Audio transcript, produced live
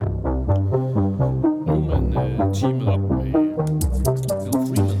teamet op med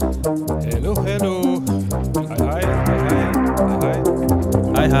Hallo. Hej.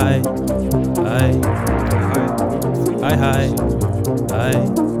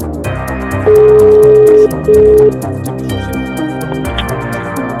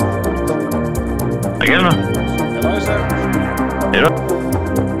 Igen nu? Hallo, så. Hallo?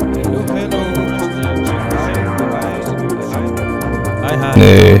 Hej.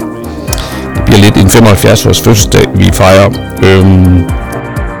 Det bliver lidt en 75-års fødselsdag, vi fejrer.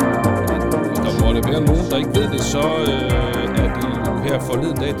 Hvis der måtte være nogen, der ikke ved det, så er det jo her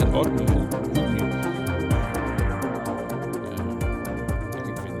forleden dag, den 8. juni. Jeg kan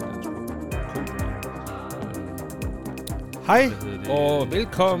ikke finde den. Hej, og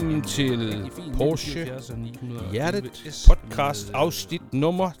velkommen til Porsche I Hjertet podcast afsnit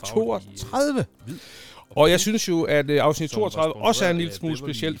nummer 32. Og jeg synes jo, at afsnit 32 også er en lille smule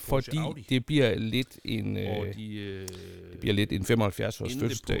specielt, fordi det bliver lidt en 75-års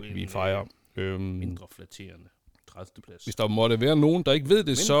fødselsdag, vi fejrer. Mindre flatterende. 30. plads. Hvis der måtte være nogen, der ikke ved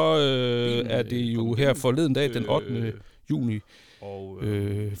det, så er det jo her forleden dag, den 8. juni,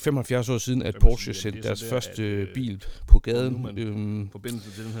 75 år siden, at Porsche sendte deres første bil på gaden.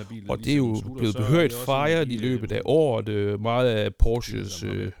 Og det er jo blevet behørigt fejret i løbet af året. Meget af Porsches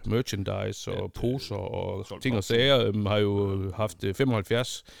merchandise og poser og ting og sager har jo haft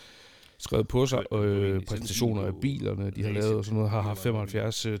 75 skrevet på sig. Præsentationer af bilerne, de har lavet og sådan noget, har haft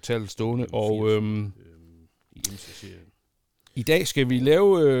 75-tallet stående. Og i dag skal vi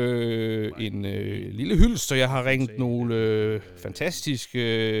lave en lille hyldest, så jeg har ringet nogle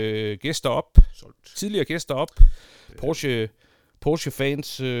fantastiske gæster op, tidligere gæster op,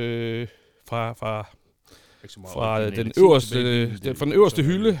 Porsche-fans fra den øverste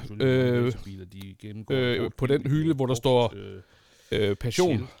hylde, på den hylde, hvor der står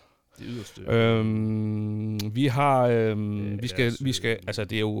passion. Vi skal, altså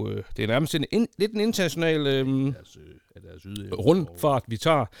det er jo, det er nærmest lidt en international rundfart, vi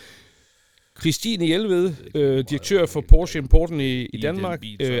tager. Christine Hjelved, direktør for Porsche Importen i Danmark,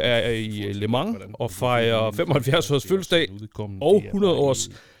 er i Le Mans og fejrer 75 års fødselsdag og 100 års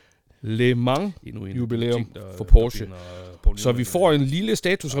Le Mans jubilæum for Porsche. Så vi får en lille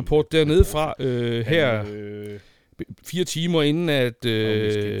statusrapport dernede fra her 4 timer inden at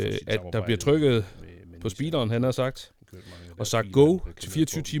der bliver trykket på speederen, han har sagt, og sagt go til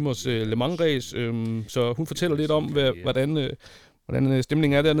 24 timers Le Mans race. Så hun fortæller lidt om, hvordan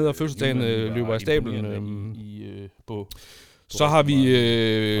stemningen er dernede, og fødselsdagen løber af stablen. Så har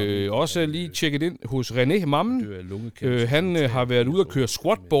vi også lige tjekket ind hos René Mammen. Han har været ude at køre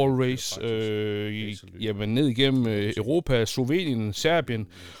squatball race ned igennem Europa, Slovenien, Serbien.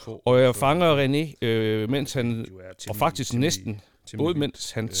 Og jeg fanger René, mens han, og faktisk næsten, både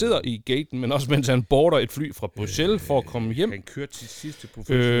mens han sidder i gaten, men også mens han boarder et fly fra Bruxelles for at komme hjem.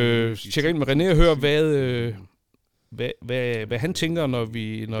 Tjekker ind med René og hører, hvad han tænker, når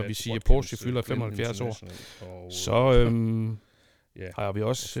vi siger, Porsche fylder 75 år. Så har jeg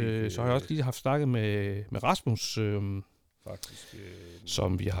også lige haft snakket med Rasmus,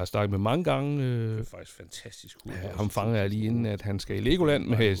 som vi har snakket med mange gange. Det er faktisk fantastisk. Ham fanger jeg lige inden, at han skal i Legoland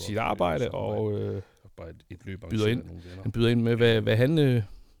med sit arbejde, og byder ind med, hvad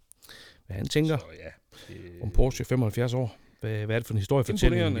han tænker om Porsche 75 år. Hvad er det for en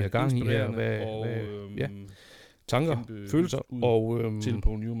historiefortælling, vi har gang i her? Tanker, følelser og til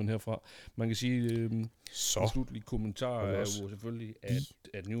Paul Newman herfra. Man kan sige, så slutlige kommentar er jo selvfølgelig,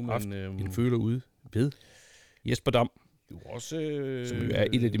 at Newman en føler ude ved Jesper Dam, som er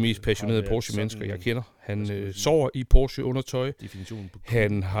et af de mest passionerede Porsche-mennesker, jeg kender. Han sover i Porsche-undertøj.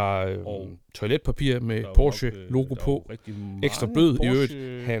 Han har toiletpapir med Porsche-logo på. Ekstra blød i øvrigt.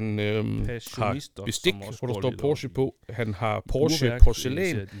 Han har bestik, hvor der står Porsche på. Han har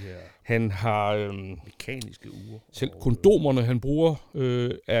Porsche-porcelæn. Han har mekaniske ure. Selv kondomerne, han bruger,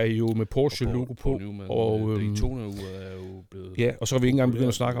 er jo med Porsche-logo på. Og og så har vi ikke engang begyndt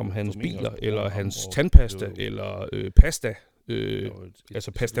at snakke om hans biler, eller hans tandpasta, eller pasta.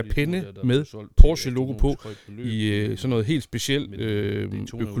 Altså pastapinde med Porsche-logo på i sådan noget helt specielt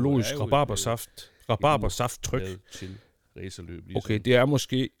økologisk rabarbersafttryk. Okay, det er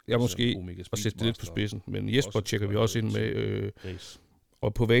måske at sætte det lidt på spidsen, men Jesper tjekker vi også ind med.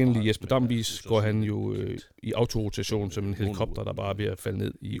 Og på vanlig Jesper Damvis går han jo i autorotation som en helikopter, der bare er ved at falde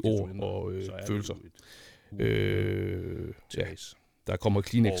ned i ord og følelser. Der kommer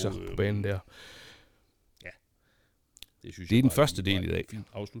Kleenexer på banen der. Det er den første del i dag.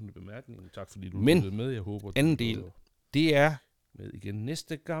 Afsluttende bemærkning. Tak fordi du lyttede med. Jeg håber, anden del, det er med igen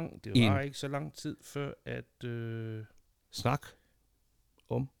næste gang. Det var ikke så lang tid før at snak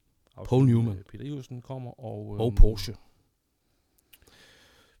om Paul Newman. Peter Iversen kommer, og Porsche.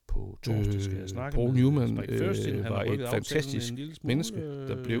 På torsdag skal jeg snakke Paul med Newman var et fantastisk menneske,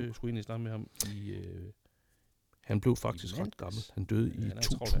 der blev... Skulle egentlig snakke med ham i... Han blev faktisk ret gammel. Han døde i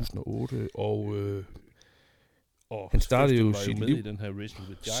 2008, og han startede jo sit liv i den her Racing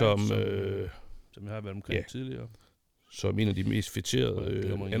with Giants, som jeg har været omkring tidligere. Som en af de mest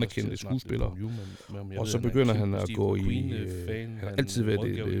feterede, anerkendte skuespillere. Og så begynder han at gå i... Han har altid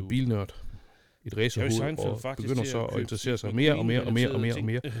været et bilnørd. Et racerhoved, og begynder så at interessere sig mere og mere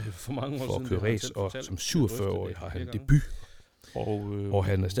for at køre race. Og som 47-årig har han debut. Og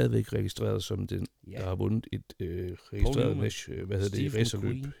han er stadigvæk registreret som den, der har vundet et registreret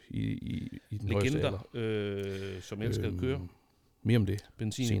racerløb i den højeste alder. Som elsker at køre. Mere om det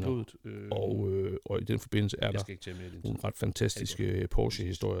benzin senere. I blodet. Og i den forbindelse er der nogle ret fantastiske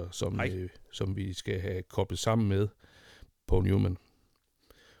Porsche-historier, som vi skal have koblet sammen med Paul Newman.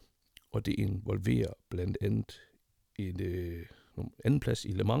 Og det involverer blandt andet en anden plads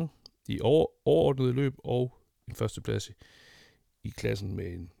i Le Mans i overordnede løb, og en førsteplads i klassen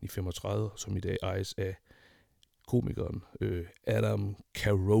med en i 35, som i dag ejes af komikeren Adam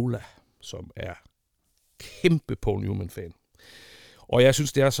Carolla, som er kæmpe Paul Newman-fan. Og jeg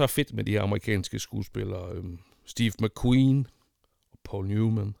synes, det er så fedt med de her amerikanske skuespillere. Steve McQueen og Paul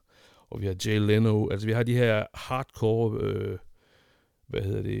Newman, og vi har Jay Leno. Altså vi har de her hardcore...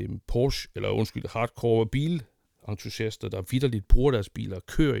 hardcore bilentusiaster, der vitterligt bruger deres biler og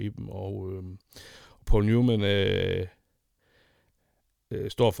kører i dem, og Paul Newman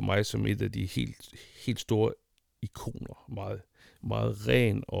står for mig som et af de helt store ikoner. Meget, meget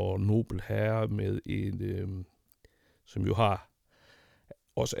ren og nobel herre med en, som jo har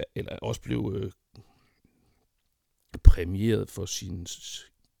også blev præmieret for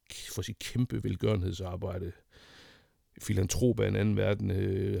sit kæmpe velgørenhedsarbejde. Filantrop af en anden verden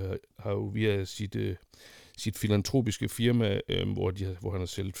har jo via sit filantropiske firma, hvor han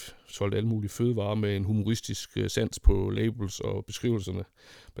har solgt alle mulige fødevarer med en humoristisk sans på labels og beskrivelserne,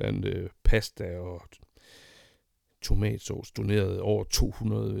 blandt pasta og tomatsauce, doneret over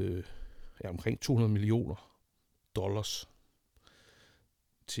omkring $200 millioner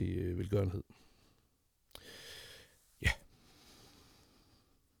til velgørenhed. Ja.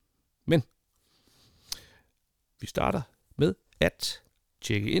 Men vi starter med at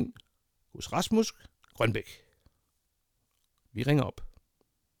tjekke ind hos Rasmus Grønbæk. Vi ringer op.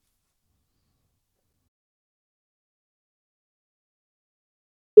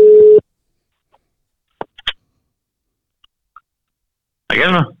 Hvad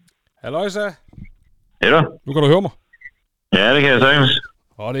kan du? Halløjsa. Hej. Nu kan du høre mig. Ja, det kan jeg sagtens.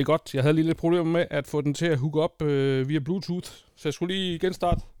 Og det er godt. Jeg havde lige lidt problemer med at få den til at hooke op via Bluetooth, så jeg skulle lige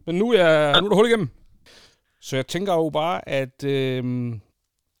genstarte. Men nu er der hul igennem. Så jeg tænker jo bare, at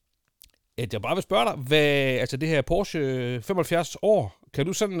jeg bare vil spørge dig, altså det her Porsche 75 år, kan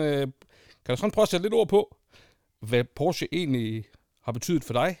du sådan prøve at sætte lidt ord på, hvad Porsche egentlig har betydet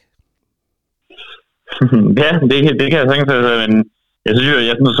for dig? Ja, det kan jeg sagtens, men jeg synes jo,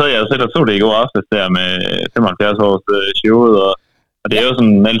 jeg selv så det i går aftes der med 75 års showet, og det er jo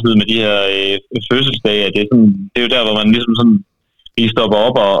sådan altid med de her fødselsdage, at det er jo der, hvor man ligesom sådan lige stopper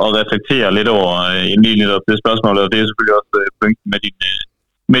op og reflekterer lidt over lige netop det spørgsmål, og det er selvfølgelig også pointen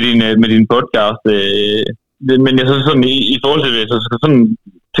med din podcast. Men jeg synes sådan, i forhold til det, så skal sådan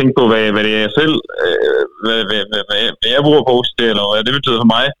tænke på, hvad det er selv, hvad jeg bruger på det, eller hvad det betyder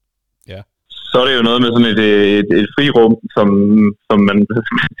for mig. Ja. Så er det jo noget med sådan et frirum, som man kan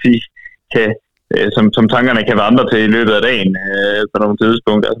sige, som tankerne kan vandre til i løbet af dagen på nogle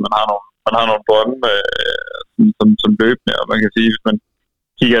tidspunkter. Altså man har nogle bånd som løbende, og man kan sige, hvis man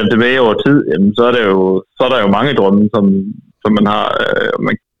kigger tilbage over tid, jamen, så er der jo mange drømme, som man har.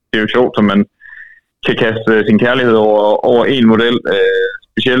 Det er jo sjovt, som man kan kaste sin kærlighed over en model,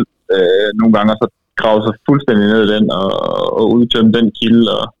 specielt nogle gange, og så grave sig fuldstændig ned i den, og udtømme den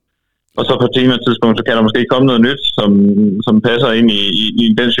kilde, og så på et senere tidspunkt, så kan der måske komme noget nyt, som passer ind i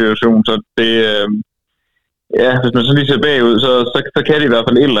den situation, så det, hvis man så lige ser bagud, så kan det i hvert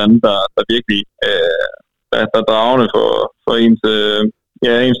fald et eller andet, der virkelig der dragende for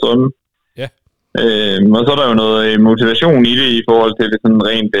ens drømme. Ja. Og så er der jo noget motivation i det, i forhold til det sådan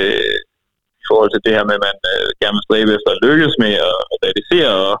rent, i forhold til det her med, at man gerne vil stræbe efter at lykkes med at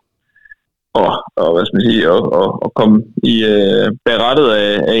realisere og hvad skal man sige, og komme i berettet af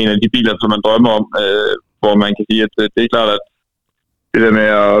en af de biler, som man drømmer om, hvor man kan sige, at det er klart, at det der med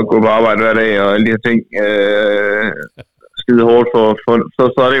at gå på arbejde hver dag og alle de her ting, skide hårdt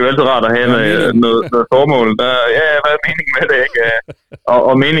så er det jo altid rart at have noget formål. Hvad er meningen med det, ikke?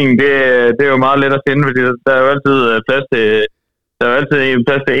 Og meningen, det er jo meget let at finde, fordi der er jo altid plads Der er altid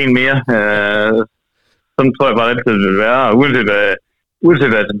plads til en mere. Sådan tror jeg bare altid det vil være. Og uanset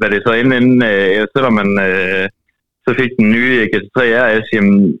hvad det så inden selvom man så fik den nye GT3 RS,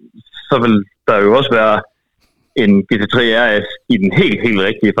 jamen, så vil der jo også være en GT3 RS i den helt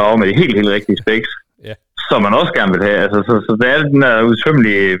rigtige farve med de helt rigtige specs, som man også gerne vil have. Altså, så der er den der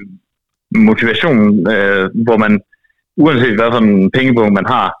udsvømmelige motivation, hvor man uanset hvad for en pengebog man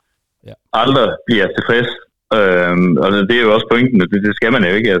har, aldrig bliver tilfreds. Og det er jo også pointen, det skal man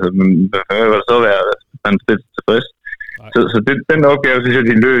jo ikke. Altså, man vil så være man tilfreds. Så den opgave, synes jeg,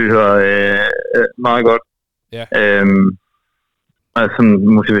 de løser meget godt. Ja. Altså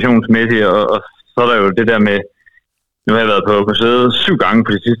motivationsmæssigt, og så er der jo det der med, nu har jeg været på sædet 7 gange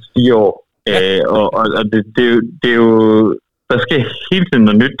på de sidste 4 år, og det er jo, der sker hele tiden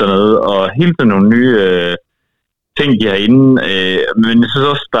noget nyt dernede, og hele tiden nogle nye ting, de har inde, men jeg synes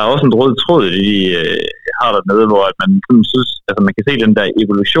også, der er også en rød tråd, de har dernede, hvor man synes, altså man kan se den der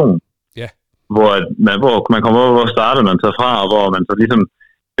evolution, hvor man kommer over, hvor starter man så fra, og hvor man så ligesom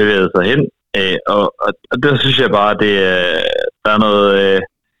bevæger sig hen, og der synes jeg bare, at der er noget,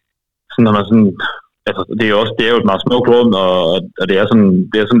 sådan når man sådan, altså det er jo et meget smukt rum, og det er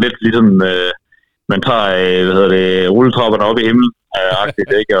sådan lidt ligesom, man tager, rulletrapperne op i himlen,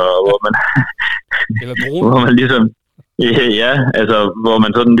 agtigt, ikke, og hvor man, hvor man ligesom, altså hvor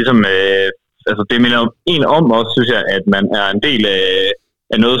man sådan ligesom, altså det minder en om også, synes jeg, at man er en del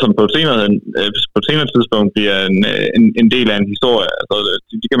af noget, som på et senere tidspunkt bliver en del af en historie. Altså,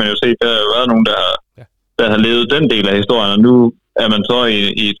 det kan man jo se, der har været nogen, der har levet den del af historien, og nu er man så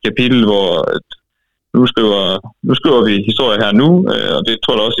i et kapitel, hvor nu skriver vi historie her nu, og det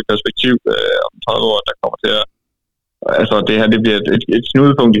tror jeg også i perspektiv om 30 år, der kommer til at, altså det her, det bliver et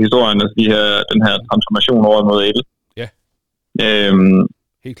knudepunkt i historien, altså den her transformation over mod el. Ja.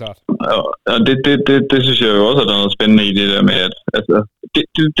 Helt klart. Og det synes jeg jo også, at der er noget spændende i det der med, at altså,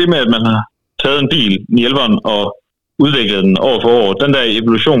 det med, at man har taget en bil i 11'eren og udviklet den år for år, den der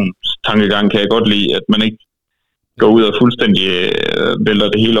evolutionstankegang kan jeg godt lide, at man ikke går ud og fuldstændig vælter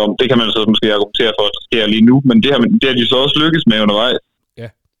det hele om. Det kan man så måske argumentere for, at det sker lige nu, men det har de så også lykkes med undervejs. Ja.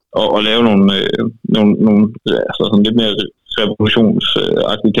 Og lave nogle altså sådan lidt mere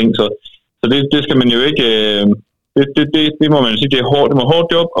revolutionsagtige ting. Så det skal man jo ikke... Det må man sige, det er hårdt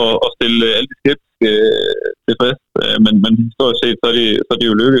job at stille alle de skeptiske tilfreds, men historisk set, så er det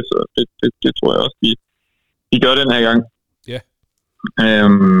jo lykkes, og det tror jeg også, de gør den her gang. Ja.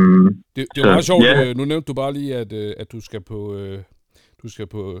 Det er meget sjovt. Yeah. Nu nævnte du bare lige, at du skal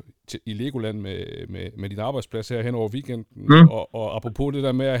i Legoland med din arbejdsplads her hen over weekenden, og apropos det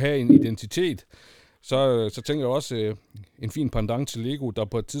der med at have en identitet, så tænker jeg også en fin pendant til Lego, der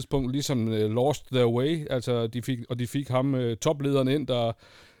på et tidspunkt ligesom lost their way, altså de fik ham, toplederen ind, der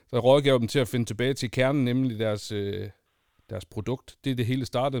rådgav dem til at finde tilbage til kernen, nemlig deres produkt. Det er det hele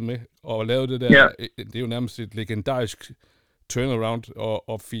startede med, og lavede det der, det er jo nærmest et legendarisk turnaround,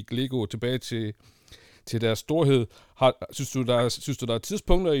 og fik Lego tilbage til deres storhed. Synes du, der er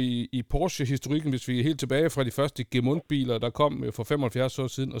tidspunkter i Porsche-historikken, hvis vi er helt tilbage fra de første Gemund-biler, der kom for 75 år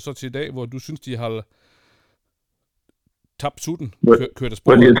siden, og så til i dag, hvor du synes, de har tabt sutten, kørt af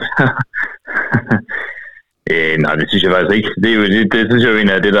sporet? Nej, det synes jeg faktisk ikke. Det synes jeg jo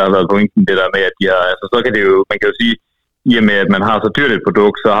egentlig er det, der har været pointen, det der med, at de har, altså så kan det jo, man kan jo sige, i og med, at man har så dyrt et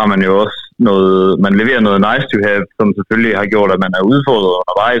produkt, så har man jo også man leverer noget nice to have, som selvfølgelig har gjort, at man er udfordret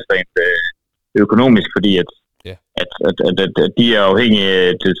undervejs rent økonomisk, fordi at de er afhængige af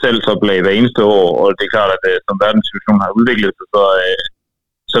til salgsoplag hver eneste år, og det er klart, at som verdenssituationen har udviklet sig,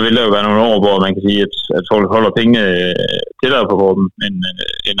 så vil der jo være nogle år, hvor man kan sige, at folk holder penge tættere på kroppen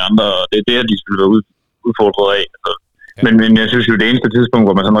end andre, og det er de selvfølgelig være udfordret af. Altså. Men jeg synes jo, det eneste tidspunkt,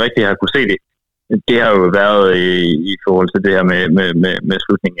 hvor man sådan rigtig har kunne se det har jo været i forhold til det her med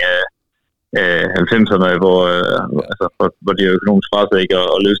slutningen af 90'erne, hvor de er økonomisk presset ikke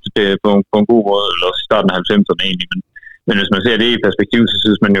og løste det på en god måde, eller også i starten af 90'erne egentlig. Men hvis man ser det i perspektiv, så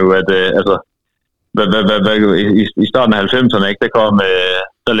synes man jo, at i starten af 90'erne, ikke,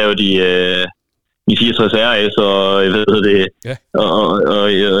 der lavede de i 64 RS, og jeg ved det, og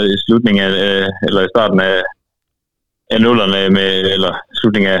i slutningen af, eller i starten af nullerne eller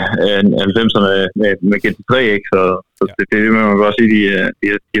slutningen af 90'erne med GT3, ikke? Så det må man godt sige, de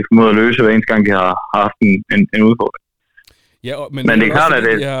har formået at løse hver eneste gang, de har haft en udfordring. Ja, men det er klart,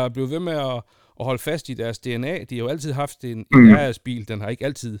 at de har blevet ved med at holde fast i deres DNA. De har jo altid haft en RS-bil, den har ikke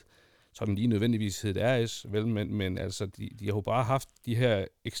altid sådan lige nødvendigvis heddet RS, vel, men altså, de har jo bare haft de her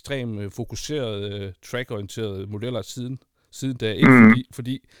ekstremt fokuserede, track-orienterede modeller siden da, ikke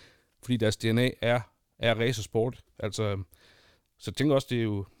fordi deres DNA er racersport. Altså, så jeg tænker også, det er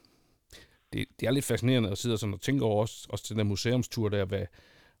jo det er lidt fascinerende at sidde sådan og tænke over også den der museumstur der,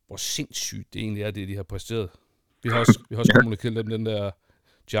 hvor sindssygt det egentlig er, det de har præsteret. Vi har også kommunikeret dem den der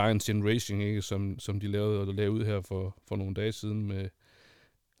Giants in Racing, ikke, som de lavede ud her for nogle dage siden, med,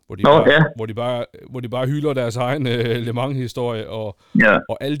 hvor de bare hylder deres egen Le Mans-historie, og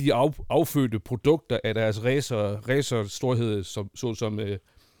alle de affødte produkter af deres racer-storhed, som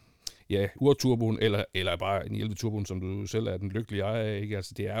urturboen, eller bare en 11-turboen, som du selv er den lykkelige ejer af, ikke?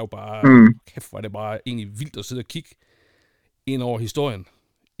 Altså, det er jo bare, kæft, hvor er det bare egentlig vildt at sidde og kigge ind over historien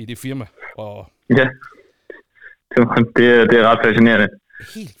i det firma. Og ja, det er ret fascinerende.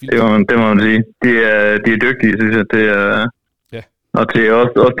 Helt vildt. Det må man sige. De er dygtige, synes jeg. Det er, og til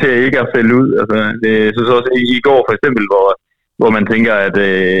også til ikke at fælde ud. Altså, jeg synes også, i går for eksempel, hvor man tænker, at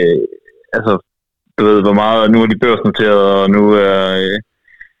altså, du ved, hvor meget, nu er de børsnoteret, og nu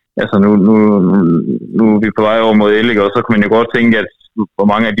nu er vi på vej over mod el, ikke? Og så kan man jo godt tænke, at hvor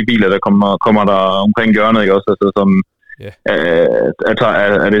mange af de biler, der kommer der omkring hjørnet, ikke? Også, altså, som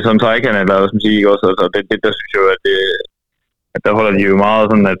er det som Taycan, eller hvad skal man sige, ikke? Også, altså, det der synes jeg jo, at der holder de jo meget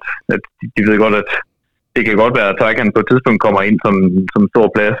sådan, at de ved godt, at det kan godt være, at Taycan på et tidspunkt kommer ind som stor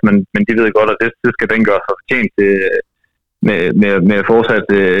plads, men de ved godt, at det skal den gøre sig fortjent til, med at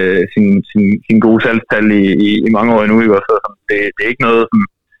fortsætte sin gode salgstal i mange år endnu, ikke? Også, så det er ikke noget, som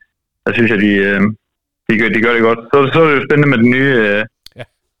jeg synes, at de gør det godt. Så er det jo spændende med den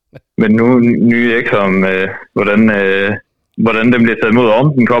med den nye X, om hvordan den bliver taget imod,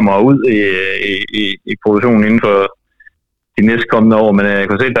 om den kommer ud i produktionen inden for de næste kommende år. Men jeg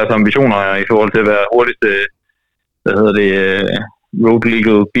kan se, at deres ambitioner i forhold til at være hurtigste, road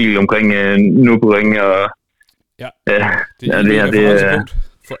legal bil omkring Nürburgring og det er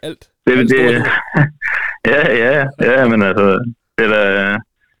for alt. Ja, men altså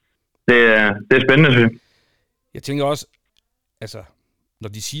det er spændende, synes jeg. Jeg tænker også, altså, når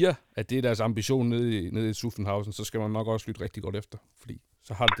de siger, at det er deres ambition nede i Zuffenhausen, så skal man nok også lytte rigtig godt efter, fordi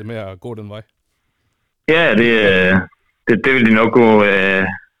så har det med at gå den vej. Ja, det vil de nok gå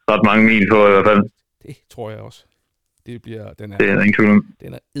ret mange mil på i hvert fald. Det tror jeg også. Det er ingen tvivl om.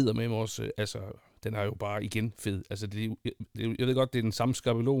 Den er eddermame også, altså, den er jo bare igen fed. Altså, jeg ved godt, det er den samme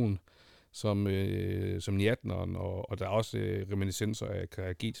skabelon som 19'eren, og der er også reminiscenser af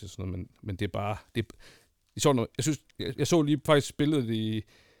KRG til sådan noget, men det er bare, sådan noget, jeg så lige faktisk billedet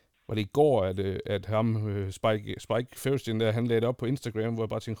var det i går, at ham, Spike Ferriston der, han lagde det op på Instagram, hvor jeg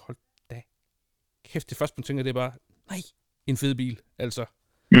bare tænkte, hold da kæft, det første man tænker, det er bare, nej, en fed bil, altså.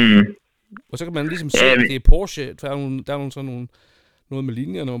 Og så kan man ligesom se, at det er Porsche, der er nogle sådan nogle, noget med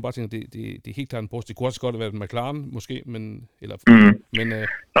linjer, når man bare tænker, det er helt klart en Porsche. Det kunne også godt have været en McLaren, måske, men jeg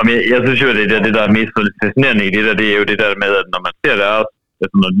synes jo, at det der er mest fascinerende i det der, det er jo det der med, at når man ser det,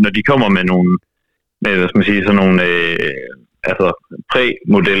 altså, når de kommer med nogle, hvad skal man sige, sådan nogle,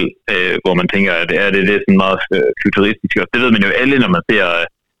 præ-model, hvor man tænker, at det er sådan meget futuristisk, og det ved man jo alle, når man ser,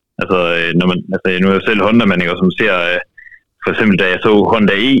 nu er jeg selv Honda-mand, og som ser, for eksempel da jeg så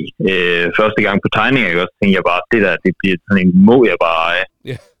Honda E første gang på tegninger, så tænkte jeg bare, det bliver sådan en må jeg bare eje.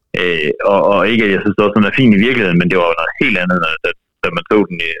 Og ikke, at jeg synes også, den er fin i virkeligheden, men det var noget helt andet, da man så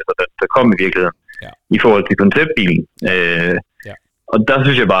den, der kom i virkeligheden, i forhold til konceptbilen. Og der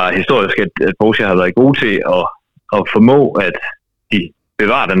synes jeg bare historisk, at Porsche har været god til at formå, at de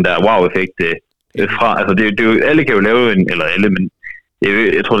bevarer den der wow-effekt fra, altså det er jo, alle kan jo lave eller alle, men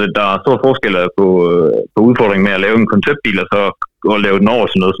jeg tror, at der er stor forskel på udfordringen med at lave en konceptbil, og så at lave den over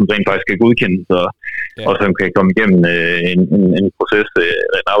sådan noget, som rent faktisk skal godkendes, og som kan komme igennem en proces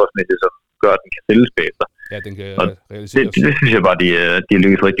en arbejdsmæssigt, som gør, at den kan sælges bagefter. Ja, den kan realiseres. Det synes jeg bare, de er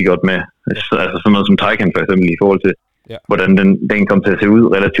lykkes rigtig godt med. Altså sådan noget som Taycan for eksempel, i forhold til, hvordan den kom til at se ud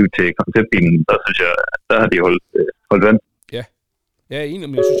relativt til konceptbilen, der synes jeg, der har de holdt vand. Ja, egentlig,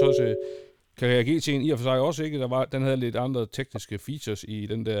 men jeg synes også, Carrera GT'en i og for sig også ikke, den havde lidt andre tekniske features i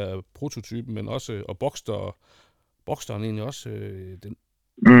den der prototype, men også, og Boxsteren egentlig også,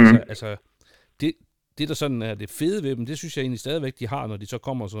 altså det der sådan er det fede ved dem, det synes jeg egentlig stadigvæk, de har, når de så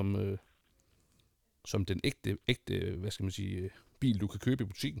kommer som den ægte, hvad skal man sige, bil, du kan købe i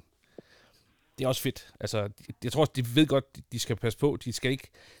butikken. Det er også fedt. Altså, jeg tror også, de ved godt, de skal passe på. De skal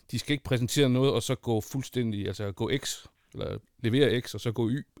ikke præsentere noget, og så gå fuldstændig, altså gå X, eller levere X, og så gå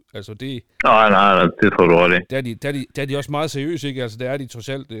Y. Altså det... Nej, det tror du ret i. Der er de også meget seriøse, ikke? Altså, der er de trods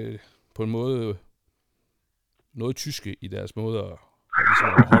alt på en måde noget tyske i deres måde at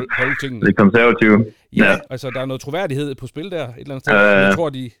holde tingene. Det er konservative. Ja, altså der er noget troværdighed på spil der, et eller andet sted. Jeg tror,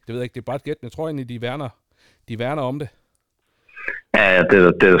 det ved jeg ikke, det er bare et gæt, men jeg tror egentlig, de værner om det. Ja, det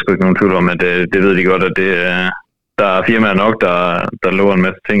er der sgu ikke nogen tvivl om, at det ved de godt, at der er firmaer nok, der lover en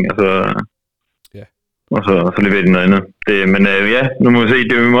masse ting, og så leverer de noget andet. Men nu må vi se,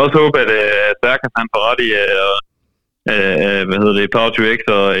 vi må også håbe, stærkest, han Ferrari Power 2X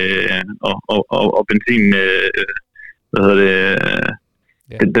og benzin,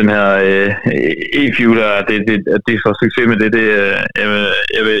 den her e-fuel, det er så succes med det. Jeg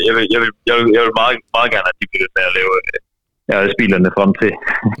vil meget gerne, at de bliver med at lave bilerne frem til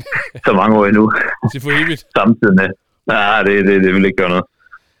så mange år endnu. Det er for evigt. Samtidig med. Nej, det vil ikke gøre noget.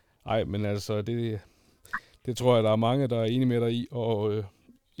 Nej, men altså, det tror jeg, der er mange, der er enige med dig i, og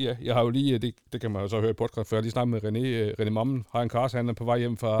ja, jeg har jo lige, det kan man jo så høre i podcast før, jeg lige snakket med René Mammen, har en Cars, han er på vej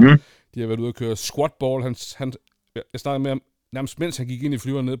hjem fra, de har været ude at køre squatball, jeg snakkede med ham, nærmest mens han gik ind i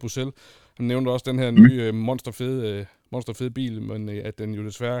flyveren nede i Bruxelles, han nævnte også den her nye monsterfede bil, men at den jo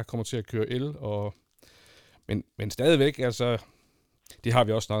desværre kommer til at køre el, men stadigvæk, altså, det har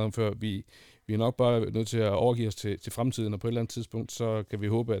vi også snakket om før, vi er nok bare nødt til at overgive os til fremtiden, og på et eller andet tidspunkt, så kan vi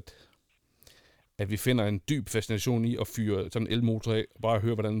håbe, at vi finder en dyb fascination i at fyre sådan en elmotor af, og bare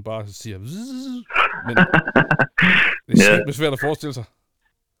høre, hvordan den bare siger, men det er svært at forestille sig.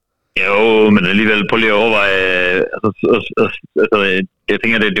 Jo, men alligevel, prøv lige at overveje, jeg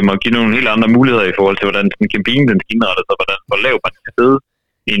tænker, at det må give nogle helt andre muligheder i forhold til, hvordan den kabine den skal indrette sig, hvor lav man kan sidde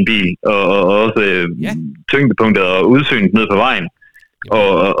i en bil, og også tyngdepunktet og udsynet ned på vejen.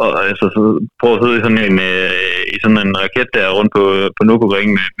 Og altså, så prøv at sidde i sådan en raket der rundt på Nürburgring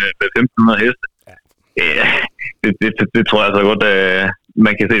med 1500 heste. Ja, det tror jeg så godt,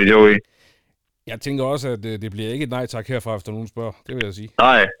 man kan se det sjov i. Jeg tænker også, at det bliver ikke et nej tak herfra, efter nogen spørger. Det vil jeg sige.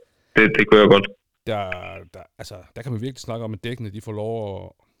 Nej, det kunne jeg godt. Der kan man virkelig snakke om, at dækkene de får lov at...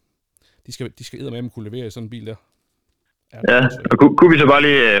 De skal eddermame kunne levere i sådan en bil der. Ja, og kunne vi så bare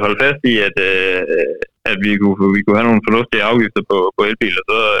lige holde fast i, at vi kunne have nogle fornuftige afgifter på elbiler,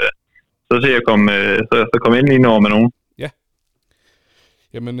 så ser jeg komme endelig ind over med nogen. Ja.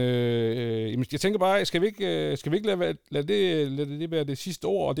 Jamen, jeg tænker bare, skal vi ikke lade det være det sidste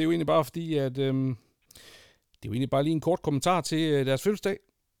ord, og det er jo egentlig bare fordi, at det er jo egentlig bare lige en kort kommentar til deres fødselsdag.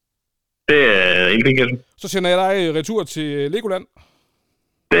 Det er ikke vigtigt. Så sender jeg dig retur til Legoland.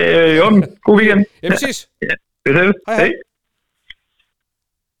 Det er jo en god weekend. Ja, vi ses. Ja, vi ses. Hej.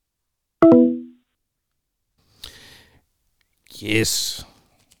 Yes.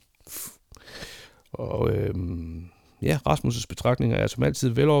 Og Rasmus' betragtninger er som altid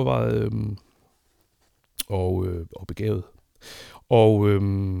velovervejet og begavet. Og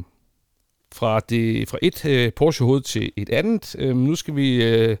fra et Porsche-hoved til et andet, nu skal vi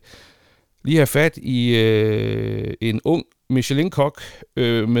lige have fat i en ung Michelin-kok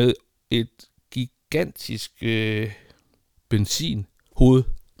med et gigantisk benzinhoved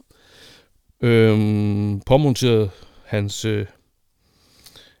påmonteret hans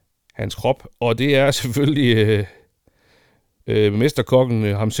krop, og det er selvfølgelig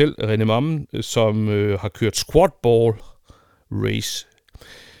mesterkokken ham selv, René Mammen, som har kørt squatball race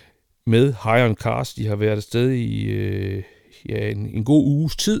med High Cars. De har været afsted i en god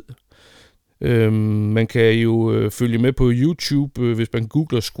uges tid. Man kan jo følge med på YouTube, hvis man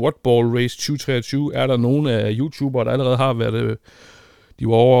googler Squatball Race 2023, er der nogle af YouTubere, der allerede har været, de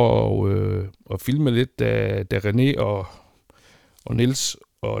var over og filme lidt, da René og Niels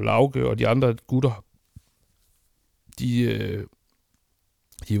og Lauke og de andre gutter, de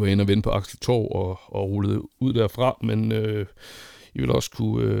var inde og vende på Axel Torv og rullede ud derfra, men I vil også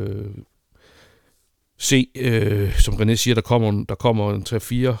kunne se, som René siger, der kommer en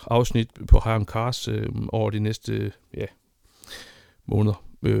 3-4 afsnit på High Cars over de næste måneder.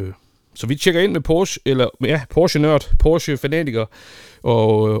 Så vi tjekker ind med Porsche, Porsche-nørd, Porsche-fanatiker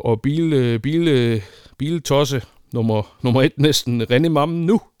og biltosse nummer 1 næsten, René Mammen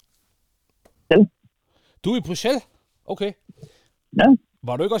nu. Ja. Du er i Bruxelles? Okay. Ja.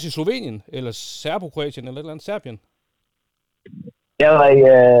 Var du ikke også i Slovenien, eller Serbokroatien, eller et eller andet Serbien? Jeg var i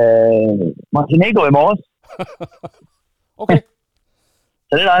Montenegro i morges. Okay.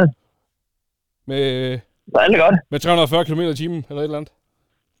 Så det er dejligt. Så er det godt. Med 340 km i timen, eller et eller andet?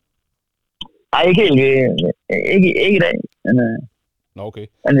 Nej, ikke helt. Ikke i dag. Men, nå, okay.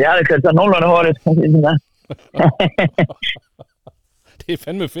 Men jeg har da kørt sådan nogenlunde hurtigt. Det er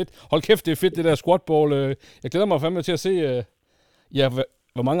fandme fedt. Hold kæft, det er fedt, det der squatball. Jeg glæder mig fandme til at se,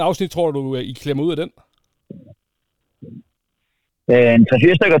 hvor mange afsnit tror du, I klemmer ud af den? En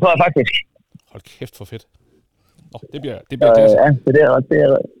 3-4 stykker, tror jeg faktisk. Hold kæft, for fedt. Det bliver klasse. Ja,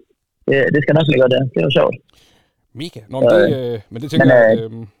 det skal nok blive godt, ja. Det er jo sjovt. Mega. Nå, men det tænker jeg...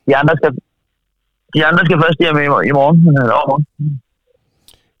 De andre skal først hjem i morgen, eller overmorgen.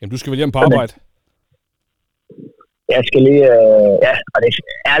 Jamen, du skal vel hjem på arbejde? Jeg skal lige... og det er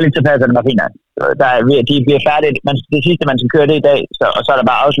ærligt, så passer det mig fint. De bliver færdigt. Det sidste, man skal køre det i dag, og så er der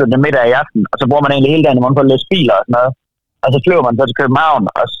bare afsluttende middag i aften, og så bruger man egentlig hele dagen i morgen på at læse biler og sådan noget. Og så flyver man så til København,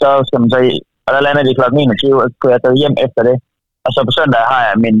 og så skal man så Og der landede vi kl. 21, og så kunne jeg tage hjem efter det. Og så på søndag har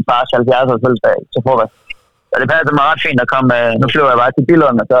jeg min fars 70-års fødselsdag til frokost. Så det passer mig ret fint at komme. Nu flyver jeg bare til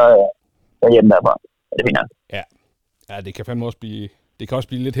Billund, og så er jeg hjemme derfra. Det er fint. Ja, det kan fandme også blive... Det kan også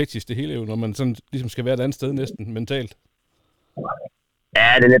blive lidt hektisk det hele, når man sådan ligesom skal være et andet sted næsten mentalt. Ja,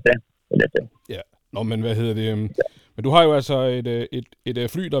 det er lidt det. Ja. Nå, men hvad hedder det? Men du har jo altså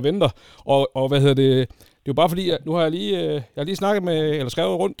et fly, der venter, og hvad hedder det? Det er jo bare fordi, at nu har jeg lige snakket med, eller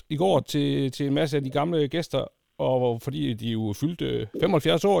skrevet rundt i går til en masse af de gamle gæster, og fordi de jo fyldte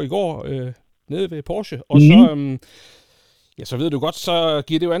 75 år i går nede ved Porsche, og så... Ja, så ved du godt, så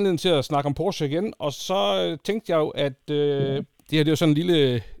giver det jo anledning til at snakke om Porsche igen, og så tænkte jeg jo, at det her det er jo sådan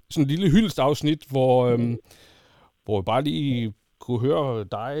en lille hyldestafsnit, hvor vi bare lige kunne høre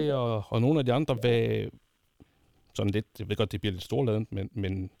dig og nogle af de andre, hvad sådan lidt, jeg ved godt, det bliver lidt storladent,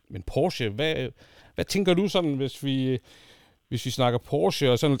 men Porsche, hvad tænker du sådan, hvis vi snakker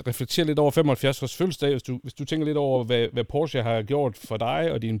Porsche, og sådan reflekterer lidt over 75 års fødselsdag, hvis du tænker lidt over, hvad Porsche har gjort for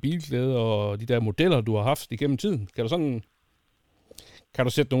dig, og din bilglæde, og de der modeller, du har haft igennem tiden, kan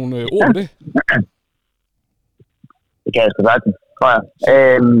du sætte nogle ord på det? Det kan jeg sgu sagtens, tror jeg.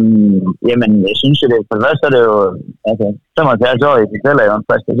 Jamen, jeg synes jo det. For det første er det jo... Altså, 75 år i sig selv er jo en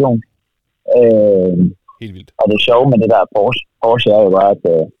præstation. Helt vildt. Og det sjove med det der Porsche er jo bare, at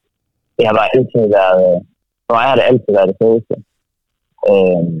det har bare altid været... For mig har det altid været det fedeste.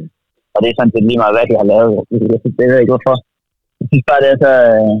 Og det er sådan set lige meget, hvad de har lavet. Det ved jeg ikke hvorfor. Jeg synes bare, det er så...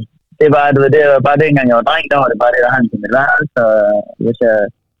 Det var bare det, engang jeg var dreng, der var det bare det, der hang til mit værelse. Så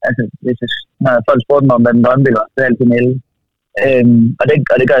når folk spurgte mig om, hvad den drømmebil var, så er det altid en 11. Og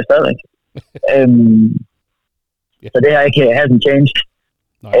det gør jeg stadigvæk. Så det har ikke hasn't changed.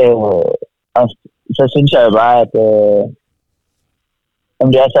 Og så synes jeg jo bare, at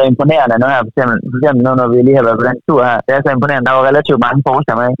det er så imponerende nu her, for eksempel nu, når vi lige har været på den tur her, det er så imponerende, der var relativt mange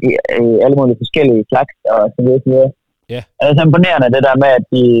Porsche med i alle mulige forskellige slags og så videre. Yeah. Og det er så imponerende det der med, at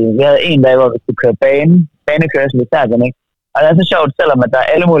vi havde en dag, hvor vi skulle køre banekørsel i Serbien, ikke? Og det er så sjovt, selvom at der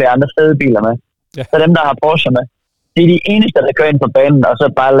er alle mulige andre fede biler med. Yeah. Så dem, der har Porsche med, det er de eneste, der kører ind på banen, og så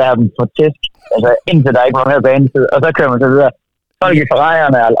bare lader dem få tæsk, altså indtil der ikke var mere banetid, og så kører man så videre. Folk i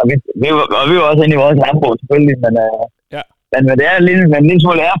Ferrari'erne, og vi var også inde i vores Lambo selvfølgelig, men det er en lille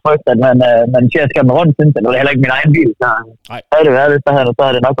smule ærefrygt, at man siger, at skal man rundt, synes jeg, det var heller ikke min egen bil, så havde det været det, så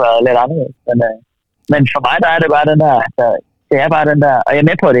havde det nok været lidt anderledes. Men for mig, der er det bare den der, altså, det er bare den der, og jeg er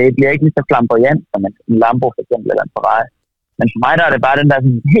med på det, bliver ikke lige så flamboyant som en Lambo for eksempel, eller en Ferrari. Men for mig, der er det bare den der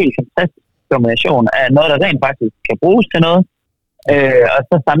sådan, helt fantastisk kombination af noget, der rent faktisk kan bruges til noget, og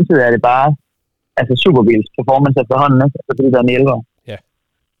så samtidig er det bare, altså superbils performance efterhånden, ikke? Altså, fordi der er en 11'er. Ja,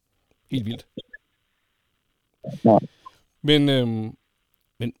 helt vildt. Ja.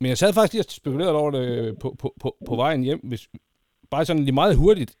 Men jeg sad faktisk lige og spekulerede over det på vejen hjem, hvis bare sådan lige meget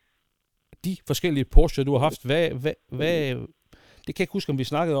hurtigt, de forskellige Porsche, du har haft, hvad det kan jeg ikke huske, om vi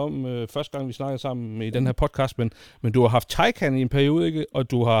snakkede om første gang, vi snakkede sammen i den her podcast, men du har haft Taycan i en periode, ikke?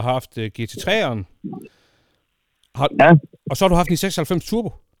 Og du har haft GT3'eren. Og så har du haft en 96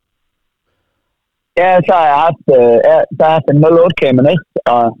 Turbo. Ja, så har jeg haft en 08 Cayman S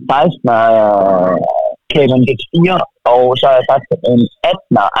og 16 Cayman GT4, og så har jeg haft en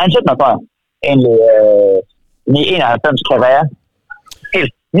 18'er, en 17'er, tror jeg, egentlig en 91 Carrera.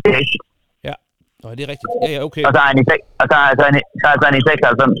 Helt rigtigt. Ja, nå, det er rigtigt. Ja, okay. Og så er han i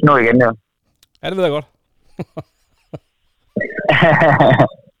 96 nu igen, jo. Ja, det ved jeg godt.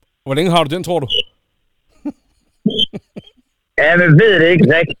 Hvor længe har du den, tror du? Ja, men jeg ved det ikke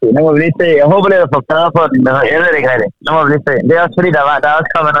rigtigt. Nu må vi lige se. Jeg håber lidt at få bedre på den, men jeg ved det ikke rigtigt. Nu må vi lige se. Det er også fordi, der er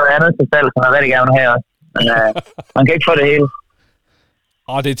også kommet noget andet til salg, som jeg rigtig gerne vil have også. Men man kan ikke få det hele.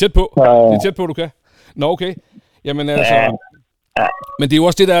 Det er tæt på. Det er tæt på, du kan. Nå, okay. Jamen altså... Ja. Men det er jo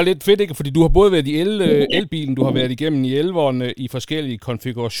også det, der er lidt fedt, ikke? Fordi du har både været i elbilen, du har været igennem i 11'erne i forskellige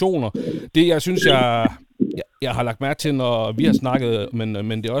konfigurationer. Det, jeg synes, jeg har lagt mærke til, når vi har snakket, men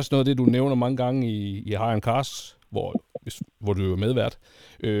det er også noget af det, du nævner mange gange i High Cars, hvor du er medvært,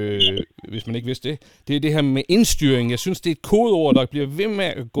 hvis man ikke vidste det. Det er det her med indstyring. Jeg synes, det er et kodeord, der bliver ved med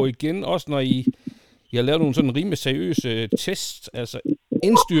at gå igen, også når I har lavet nogle sådan rimelig seriøse tests. Altså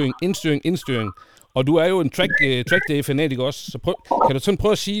indstyring. Og du er jo en track-day-fanatiker også, så kan du sådan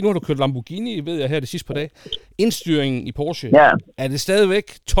prøve at sige, nu har du kørt Lamborghini, ved jeg her det sidste par dage, indstyringen i Porsche, er det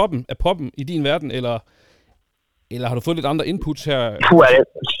stadigvæk toppen af poppen i din verden, eller har du fået lidt andre inputs her?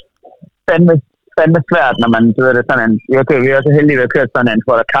 Det fandme svært, når man kører det sådan en, vi er så heldige, at vi har kørt sådan en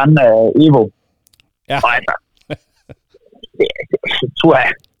Ford Can Evo. Ja. Og altså, det tror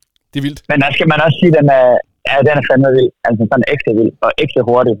jeg. Det er vildt. Men der skal man også sige, den er fandme vild. Altså sådan ekstra vild og ekstra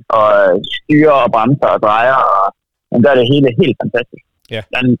hurtig. Og styrer og bremser og drejer. Og man gør det hele helt fantastisk. Ja.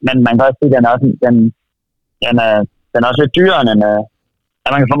 Men man kan også sige, at den er også lidt dyrere, end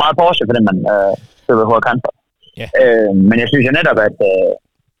at man kan få meget Porsche, fordi man køber Huracan. Ja. Men jeg synes jo netop, at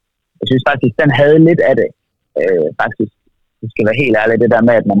jeg synes faktisk, den havde lidt af det. Faktisk, det skal være helt ærligt, det der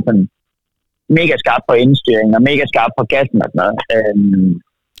med, at man sådan mega skarp på indstyringen og mega skarp på gassen og sådan noget.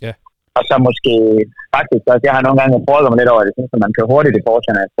 Ja. Og så måske faktisk også, jeg har nogle gange prøvet mig lidt over det, så man kører hurtigt i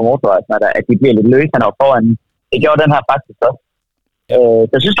Porsche'erne på motorvej, at de bliver lidt løse henover foran. Det gjorde den her faktisk også.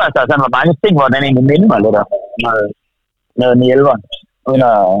 Så jeg synes faktisk, at der var mange ting, hvor den egentlig minder mig lidt om noget i 11'eren.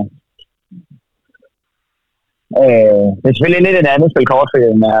 Det er selvfølgelig lidt et andet spil kort, fordi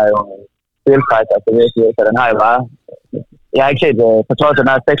den er jo spilprejser, så den har jo bare... Jeg har ikke set på trods,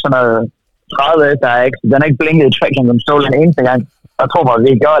 den har 630, den er ikke blinket i traction control den eneste gang. Jeg tror bare,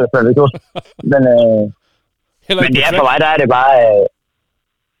 vi gjorde det, før vi gjorde. Men det er for mig, der er det bare...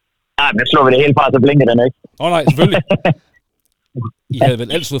 men slår vi det helt fra, så blinker den ikke. Nej, selvfølgelig. I havde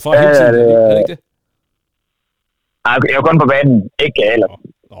vel altid fra hele tiden, havde I ikke det? Nej, jeg var kun på banen. Ikke ellers.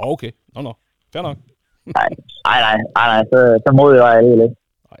 Okay. Nå. Fair nok. Nej, så modig var jeg helt lidt.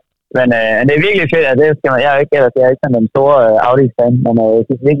 Men det er virkelig fedt, at det skal man... Jeg er ikke sådan en stor Audi-fan, men jeg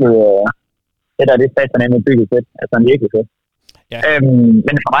synes virkelig, det er nemlig bygget fedt. Altså, en virkelig fedt. Ja.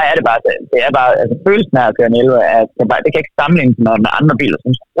 Men for mig er det bare, altså følelsen af at køre en 11, det kan ikke sammenlignes med andre biler.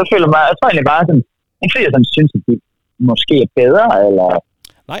 Jeg tror egentlig bare sådan, ikke fordi jeg sådan synes, at de måske er bedre, eller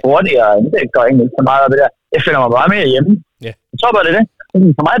hurtigere, det går egentlig ikke så meget op i det der. Jeg føler mig bare mere hjemme. Ja. Jeg tror bare, det er det.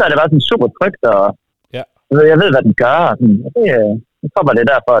 For mig der er det bare sådan super trygt, og ja. Jeg ved, hvad den gør. Og sådan. Jeg tror bare, det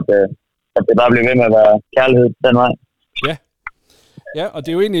er derfor, at det bare bliver ved med at være kærlighed den vej. Ja, og det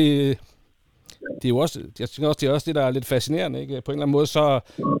er jo egentlig... Det er jo også, jeg synes også, det er også det, der er lidt fascinerende, ikke? På en eller anden måde, så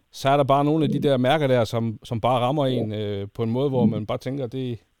er der bare nogle af de der mærker der, som bare rammer en på en måde, hvor man bare tænker,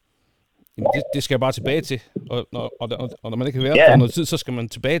 det skal jeg bare tilbage til. Og når man ikke kan være der noget tid, så skal man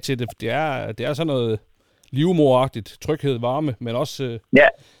tilbage til det. Det er sådan noget livmoragtigt, tryghed, varme, men også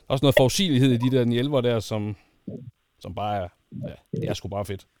noget forudsigelighed i de der 911'er der, som bare er, det er sgu bare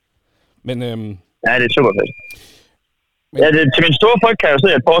fedt. Men, ja, det er super fedt. Ja, til min store frygt kan jeg jo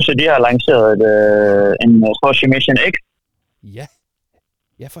se, at Porsche de har lanceret en Porsche Mission X.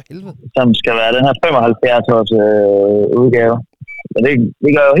 Ja, for helvede. Som skal være den her 75-års udgave. Så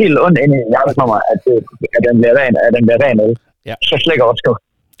det gør jo helt ondt ind i hjertet for mig, at den bliver ren el. Ja. Så slækker også godt.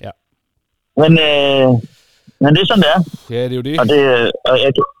 Ja. Men det er sådan, det er. Ja, det er jo det. Og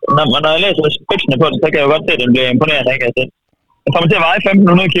når jeg læser spiksene på den, så kan jeg jo godt se, at den bliver imponerende. Ikke? Altså, den kommer til at veje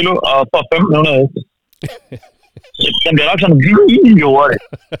 1.500 kilo og får 1.500 den bliver nok sådan vildt jordet.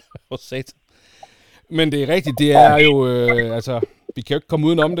 For sat. Men det er rigtigt, det er jo, altså, vi kan jo ikke komme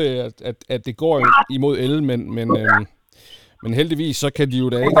uden om det, at det går imod el, men heldigvis, så kan de jo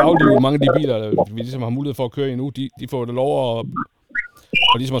da ikke aflive mange af de biler, vi ligesom har mulighed for at køre i nu. De får det lov at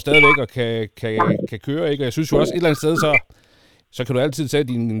ligesom er stadigvæk og kan køre, ikke? Og jeg synes jo også, et eller andet sted, så kan du altid tage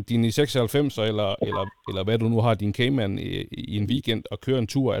din i 96 eller hvad du nu har, din Cayman i en weekend og køre en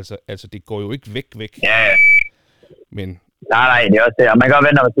tur. Altså det går jo ikke væk. Ja. Men... Nej, det er også det. Og man kan godt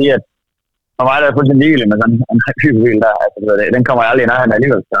vente og sige, at for mig der er fuldstændig ligeligt med sådan en hyperbil der. Altså, den kommer jeg aldrig i nærheden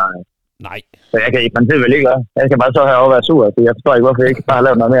alligevel. Nej. Så jeg kan i princippet være ligeglad. Jeg skal bare så herovre og være sur. Så jeg forstår ikke, hvorfor jeg ikke bare har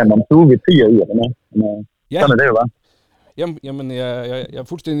lavet noget mere end om 20 ved 4 i. Sådan er det jo bare. Jamen jeg er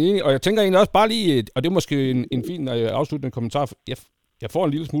fuldstændig enig. Og jeg tænker egentlig også bare lige, og det er måske en fin afsluttende kommentar. Jeg får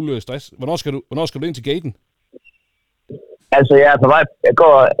en lille smule stress. Hvornår skal du ind til gaten? Altså, jeg er på vej. Jeg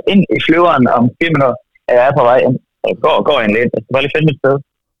går ind i flyveren om 4 minutter. Jeg er på vej ind. Jeg går ind lidt. Jeg skal bare lige finde et sted.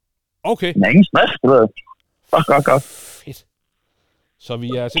 Okay. Men ingen stress, du ved. Godt. Fedt. Så vi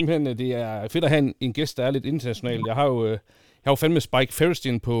er simpelthen, det er fedt at have en gæst, der er lidt international. Jeg har jo fandme Spike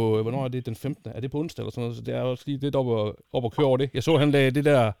Ferristin på, hvornår er det, den 15. Er det på onsdag eller sådan noget? Så det er også lige lidt op at køre over det. Jeg så, han lagde det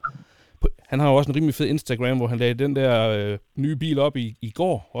der, han har jo også en rimelig fed Instagram, hvor han lagde den der nye bil op i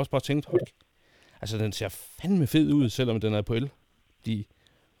går, og også bare tænkt, altså den ser fandme fed ud, selvom den er på el.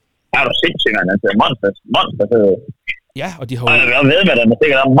 Er du sindssygt, man? Altså, monster fed. Ja, og de har jo... Jeg ved, hvad der er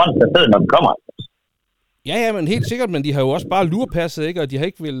sikkert monster fed, når den kommer. Ja, men helt sikkert, men de har jo også bare lurpasset, ikke? Og de har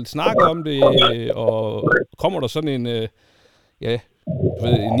ikke vil snakke om det, og kommer der sådan en, en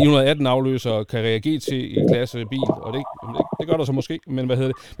 918 afløser kan reagere til i klasse bil, og det gør der så måske, men hvad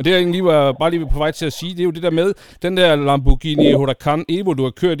hedder det? Men det jeg egentlig var bare lige på vej til at sige, det er jo det der med, den der Lamborghini Huracan Evo, du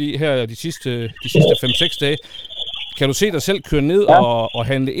har kørt i her de sidste 5-6 dage. Kan du se dig selv køre ned og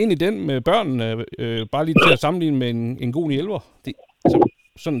handle ind i den med børnene, bare lige til at sammenligne med en god 911'er? Det altså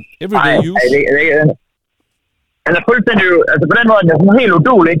sådan everyday use. Den er fuldstændig, altså på den måde, den er sådan helt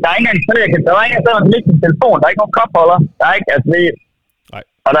udulig, ikke? Der er ikke engang sådan, der er ikke engang sådan, at en telefon, der er ikke nogen kopholder, der er ikke, altså det, nej.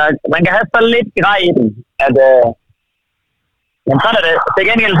 Og man kan have så lidt grej i den, at Men sådan er det. Til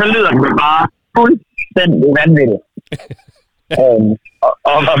gengæld så lyder den bare fuldstændig vanvittigt.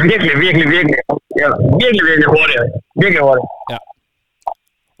 Og virkelig hurtigt. Virkelig hurtigt. Ja.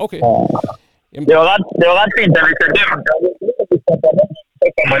 Okay. Jamen. Det var ret fint, da vi satte dem.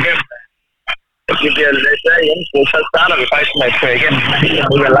 Vi bliver læst af igen, så starter vi faktisk med at køre igen. Vi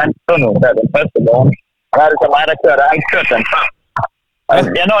har langt tunnel, der den første morgen. Og der er det så mig, der kører. Der har ikke kørt den før. Og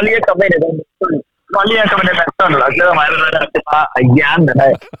jeg når lige at komme ind i den tunnel, og glæder mig allerede der til bare at hjerne den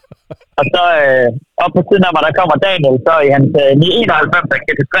af. Og så op på siden af mig, der kommer Daniel, så i hans 991, der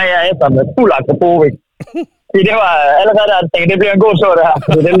kan til 3 AS'er med fuld akroporik. Det var allerede der, jeg tænkte, det bliver en god så det her.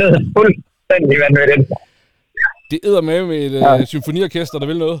 Det lød fuldstændig vanvittigt. Det æder med et symfoniorkester, der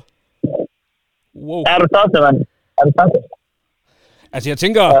vil noget. Wow. Er du tosset, mand? Altså, jeg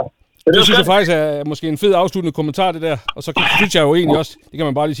tænker, det synes jeg faktisk er måske en fed afsluttende kommentar, det der. Og så synes jeg jo egentlig også, det kan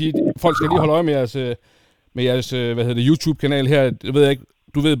man bare lige sige, folk skal lige holde øje med jeres YouTube-kanal her. Jeg ved ikke,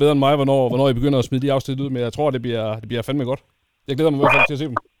 du ved bedre end mig, hvornår I begynder at smide de afsnit ud, men jeg tror, det bliver fandme godt. Jeg glæder mig i hvert fald til at se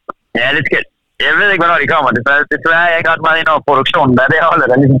dem. Ja, det skal. Jeg ved ikke, hvornår de kommer. Desværre er jeg ikke ret meget ind over produktionen. Der er det holdet,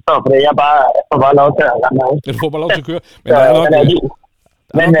 der ligesom står for det. Jeg får bare lov til at rende ud. Du får bare lov til at køre. Men der er nok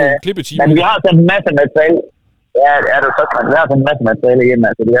nogle klippetimer. Men vi har sendt en masse materiale. Ja, det er det så. Vi har sendt en masse materiale igen.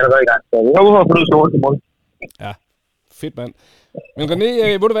 Altså, vi er allerede i gang. Så vi håber på, at du skal holde til mål. Ja, fedt mand. Men René,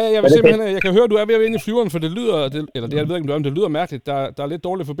 ved du hvad, jeg vil simpelthen, jeg kan høre, at du er ved at være inde i flyveren, for det lyder, eller det jeg ved ikke, om det lyder mærkeligt, der er lidt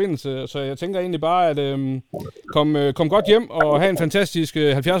dårlig forbindelse, så jeg tænker egentlig bare, at kom godt hjem og have en fantastisk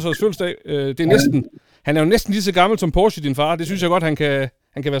 70-års fødselsdag. Han er jo næsten lige så gammel som Porsche, din far. Det synes jeg godt, han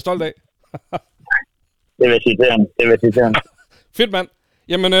kan være stolt af. Det vil jeg sige til ham. Fedt mand.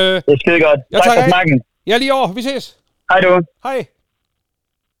 Jamen, det er skide godt. Tak for snakken. Ja, lige over. Vi ses. Hej du. Hej.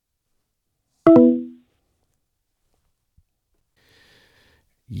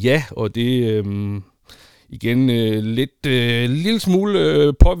 Ja, og det igen lille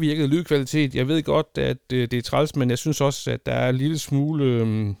smule påvirket lydkvalitet. Jeg ved godt, at det er træls, men jeg synes også, at der er en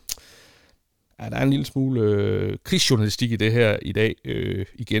lille smule krigsjournalistik i det her i dag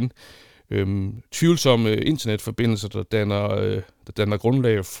igen. Tvivlsomme internetforbindelser, der danner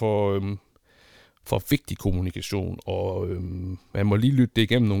grundlag for vigtig kommunikation, og man må lige lytte det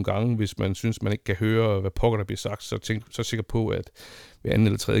igennem nogle gange, hvis man synes, man ikke kan høre, hvad pokker der bliver sagt, så sikker på, at ved anden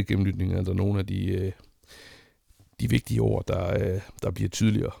eller tredje gennemlytning er der nogle af de vigtige ord, der bliver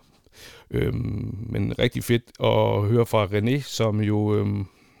tydeligere. Men rigtig fedt at høre fra René, som jo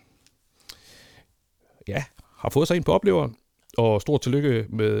har fået sig en på opleveren, og stort tillykke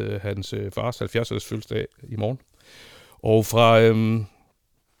med hans fars 70-års fødselsdag i morgen. Og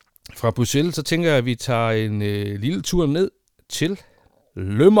fra Bruxelles, så tænker jeg, at vi tager en lille tur ned til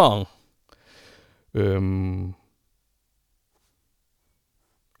Le Mans.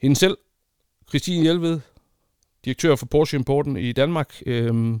 Hende selv, Christine Hjelved, direktør for Porsche Importen i Danmark,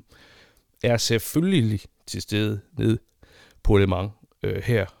 er selvfølgelig til stede ned på Le Mans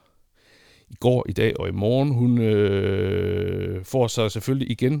her i går, i dag og i morgen. Hun får sig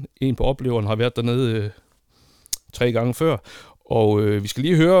selvfølgelig igen en på opleveren, har været dernede 3 gange før. Og vi skal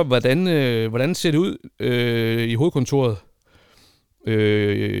lige høre, hvordan ser det ud i hovedkontoret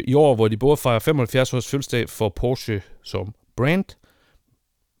i år, hvor de både fejrer 75 års fødselsdag for Porsche som brand,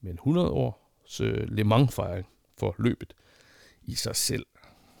 men 100 års Le Mans-fejring for løbet i sig selv.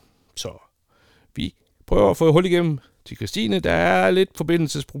 Så vi prøver at få hul igennem til Christine. Der er lidt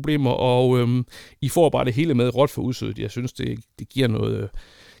forbindelsesproblemer, og I får bare det hele med råt for udsødet. Jeg synes, det giver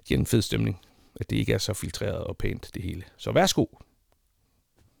en fed stemning, at det ikke er så filtreret og pænt, det hele. Så værsgo.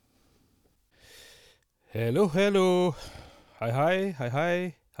 Hallo. Hej.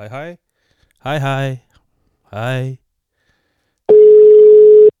 Hej.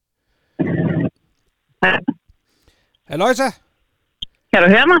 Halløjsa. Kan du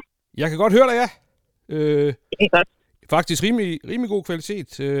høre mig? Jeg kan godt høre dig, ja. Det er godt. Faktisk rimelig god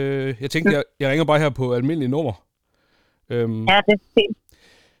kvalitet. Jeg tænkte, jeg ringer bare her på almindelig nummer. Ja, det er fint.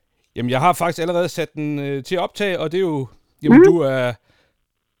 Jamen, jeg har faktisk allerede sat den til at optage, og det er jo... Jamen, du er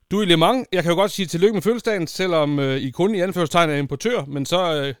i Le Mans. Jeg kan jo godt sige tillykke med fødselsdagen, selvom I kun i anførselstegn er importør, men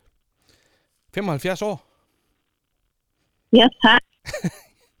så 75 år. Ja, tak.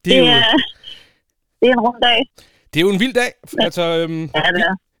 det er en rund dag. Det er jo en vild dag. Altså, ja, det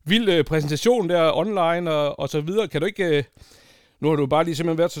er. Vild præsentation der online og så videre. Kan du ikke... Nu har du bare lige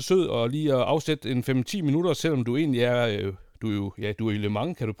simpelthen været så sød og lige at afsætte en 5-10 minutter, selvom du egentlig er... Du er i Le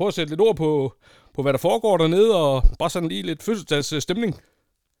Mans. Kan du prøve at sætte lidt ord på hvad der foregår dernede, og bare sådan lige lidt fødselsdagsstemning?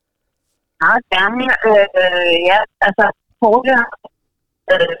 Ja, gerne. Ja, altså, Porsche har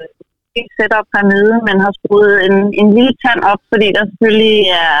ikke setup hernede, men har skruet en lille tand op, fordi der selvfølgelig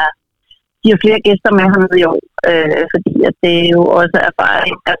er... De har flere gæster med hernede i år. fordi at det jo også er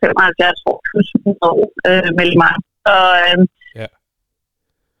erfaring af 75 år plus 100 år mellem mig. Så Ja.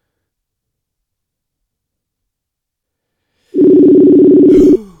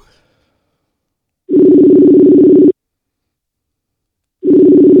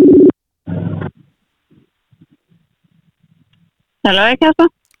 halløj, Kasper?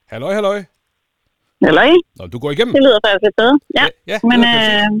 Halløj, halløj. Halløj? Nå, du går igennem. Det lyder faktisk lidt bedre. Ja, Ja, men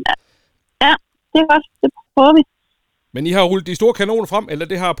ja, det er godt. Det prøver vi. Men I har rullet de store kanoner frem, eller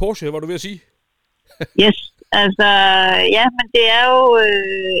det har Porsche, var du ved at sige? Yes, altså, ja, men det er jo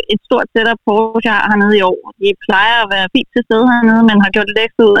et stort setup Porsche har hernede i år. De plejer at være fint til stede hernede, men har gjort lidt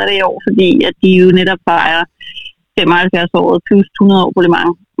ekstra ud af det i år, fordi at de jo netop fejrer 75 år plus 100 år på Le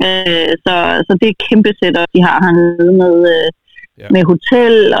Mans. Så det er et kæmpe setup, de har hernede med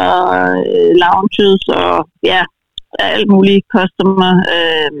hotel og lounges og ja, alt muligt customer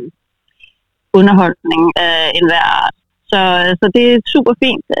underholdning af enhver art. Så det er et super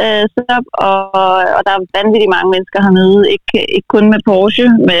fint setup, og der er vanvittigt mange mennesker hernede, ikke kun med Porsche,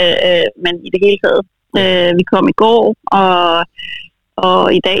 men i det hele taget. Vi kom i går,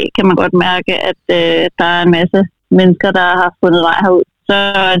 og i dag kan man godt mærke, at der er en masse mennesker, der har fundet vej herud. Så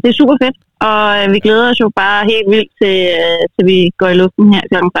det er super fedt, og vi glæder os jo bare helt vildt til vi går i luften her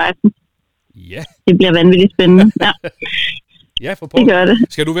kl. 16. Ja. Det bliver vanvittigt spændende. Ja. Ja, for Det gør det.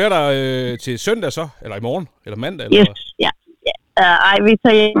 Skal du være der til søndag så? Eller i morgen? Eller mandag? Eller? Yes, ja. Ej, vi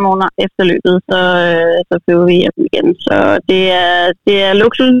tager hjem i morgen efter løbet, så flyver vi hjem igen. Så det er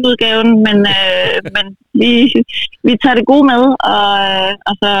luksusudgaven, men vi tager det gode med,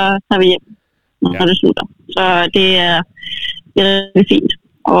 og så tager vi hjem, når det slutter. Så det er rigtig fint.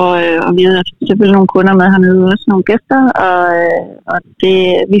 Og vi har selvfølgelig nogle kunder med hernede, også nogle gæster, og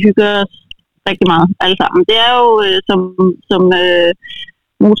vi hygger os rigtig meget alle sammen. Det er jo som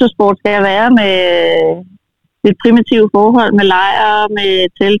motorsport skal være med lidt primitive forhold med lejre, med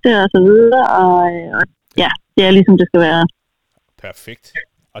telte og så videre, og ja, det er ligesom det skal være. Perfekt.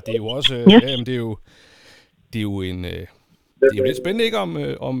 Og det er jo også, Yes. det er jo lidt spændende, ikke,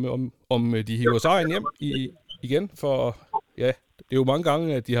 om de hiver sejren hjem igen, for ja, det er jo mange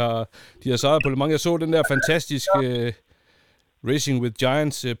gange, at de har sejret på Le Mans. Jeg så den der fantastiske Racing with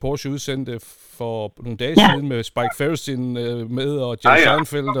Giants Porsche udsendte for nogle dage siden med Spike Ferriston med, og Jay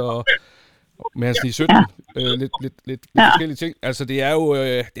Seinfeld og med hans 917, lidt forskellige ting. Altså, det er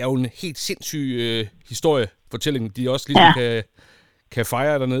jo en helt sindssyg historiefortælling, de også ligesom kan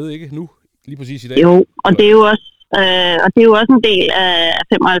fejre dernede, ikke? Nu, lige præcis i dag. Jo, og det er jo også en del af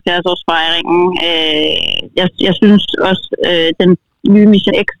 75-årsfejringen. Jeg synes også, den nye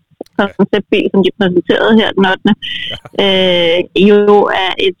Mission X konceptbil, som de præsenterede her den 8. Jo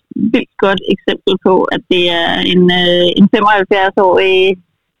er et vildt godt eksempel på, at det er en 75-årig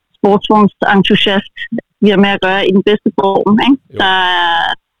sportsvognsentusiast, vi har med at gøre i den bedste form. Ikke?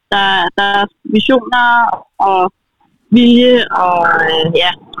 Der er visioner og vilje, og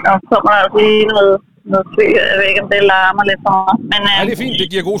og kommer der lige noget fyr. Jeg ved ikke, om det larmer lidt for mig. Men, det er fint,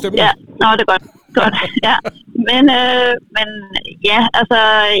 det giver god stemning. Ja, det er godt. Ja. Men ja, altså,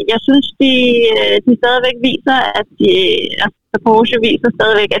 jeg synes, de stadigvæk viser, at Porsche viser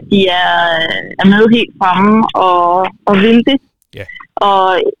stadigvæk, at de er med helt fremme og vil det. Ja. Og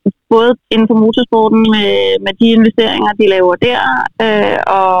både inden for motorsporten med de investeringer, de laver der,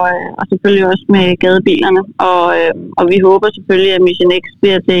 og selvfølgelig også med gadebilerne. Og vi håber selvfølgelig, at Mission X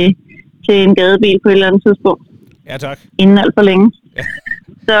bliver til en gadebil på et eller andet tidspunkt. Ja, tak. Inden alt for længe. Ja.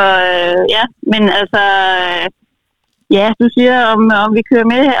 Så men altså, du siger, om vi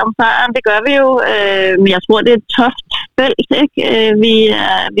kører med om sejren, det gør vi jo. Men jeg tror, det er et toft felt, ikke?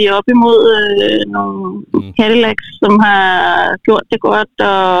 Vi er op imod nogle Cadillacs, som har gjort det godt,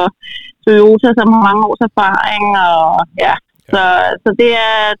 og Toyota, som har mange års erfaring, og så det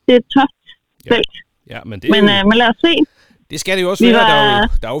er et toft felt. Ja, men lad os se. Det skal det jo også være.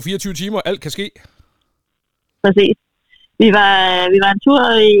 Der er jo 24 timer, alt kan ske. Præcis. Vi var en tur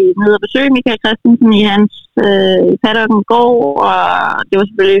ned og besøge Michael Christensen i hans paddocken i går, og det var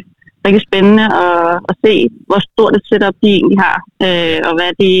selvfølgelig rigtig spændende at se, hvor stort et setup de egentlig har, og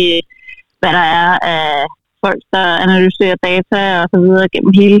hvad der er af folk, der analyserer data og så videre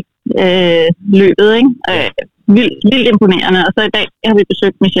gennem hele løbet, ikke? Vildt imponerende. Og så i dag har vi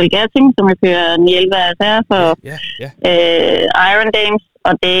besøgt Michelle Gatting, som er kører 911 RSR for Iron Dames,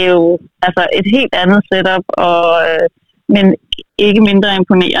 og det er jo altså et helt andet setup, men ikke mindre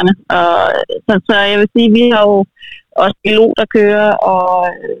imponerende. Og, så jeg vil sige, vi har jo også piloter kører, og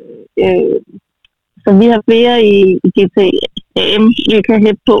så vi har flere i GTM, vi kan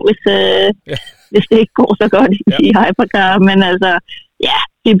hæppe på, hvis det ikke går så godt i hypercar. Men altså, ja,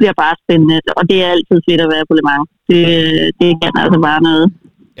 det bliver bare spændende, og det er altid fedt at være på Le Mans. Det kan altså bare noget.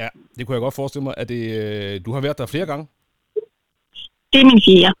 Ja, det kunne jeg godt forestille mig. Du har været der flere gange? Det er min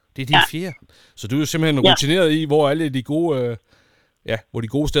fjerde. Det er din fjerde? Så du er jo simpelthen rutineret i, hvor alle de gode, hvor de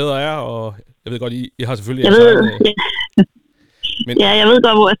gode steder er, og jeg ved godt, I har selvfølgelig... Men... Ja, jeg ved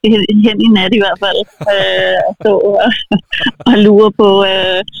godt, hvor jeg skal hen i nat i hvert fald. Og stå og lure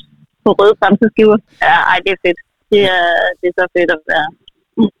på røde bremseskiver. Ja, det er fedt. Det er så fedt at være.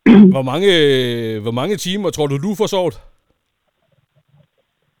 Hvor mange timer tror du får sovet?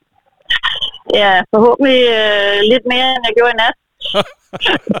 Ja, forhåbentlig lidt mere, end jeg gjorde i nat.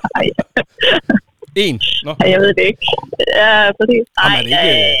 Nej. En? Nå. Jeg ved det ikke. Ja, præcis. Nej, det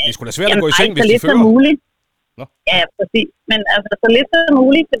er sgu da svært at gå i seng, hvis så de lidt fører. som muligt. Nå. Ja, præcis. Men altså, så lidt som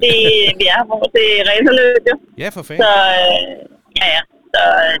muligt, fordi vi er her til racerløb, jo. Ja, for fanden. Så, så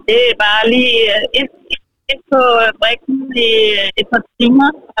det er bare lige ind på brikken i et par timer,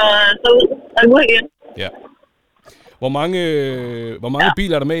 og så ud og ud igen. Ja. Hvor mange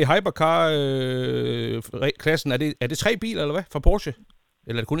biler er der med i hypercar-klassen? Er det 3 biler, eller hvad, fra Porsche?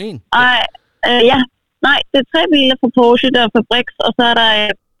 Eller er det kun én? Nej, det er 3 biler fra Porsche, der er fabriks, og så er der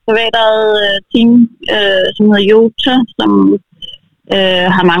et privatejet team, som hedder Jota, som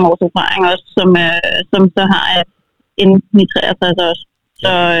har mange års erfaring også, som så har en 63 også.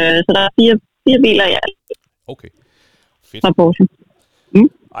 Så der er 4 biler i alt. Okay, fedt. Fra Porsche.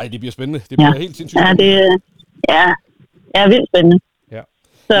 Ej, det bliver spændende. Det bliver helt sindssygt. Ja, det er vildt spændende. Ja.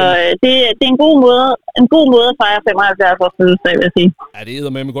 Så det er en god måde at fejre 75 års fødselsdag, vil jeg sige. Ja, det er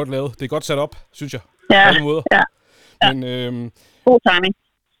eddermame godt lavet. Det er godt sat op, synes jeg. Ja, på alle måder. Ja. Men, god timing.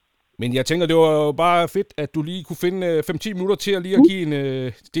 Men jeg tænker, det var jo bare fedt, at du lige kunne finde 5-10 minutter til at lige at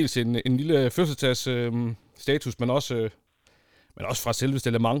give dels en lille fødselsdags status, men også fra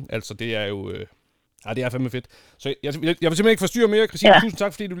selveste Le Mans. Altså, det er jo... det er fandme fedt. Så jeg vil simpelthen ikke forstyrre mere, Christine. Ja. Tusind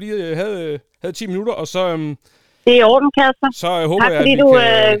tak, fordi du lige havde 10 minutter, og så... det er i orden, Kasper. Så håber tak, jeg, fordi du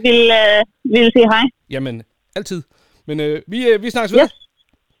ville sige hej. Jamen, altid. Men vi snakkes videre. Yes.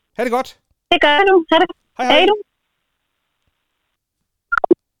 Ha' det godt. Det gør du. Ha' det godt. Hej du.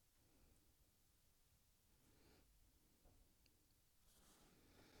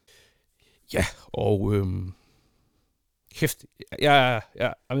 Ja, og kæft, jeg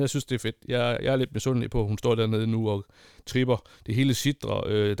synes, det er fedt. Jeg er lidt misundelig på, at hun står dernede nu og tripper. Det hele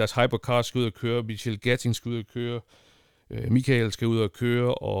sidder. Deres hypercar skal ud og køre, Michel Gatting skal ud og køre, Michael skal ud og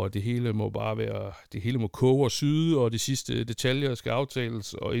køre, og det hele må bare være, det hele må koge og syde, og de sidste detaljer skal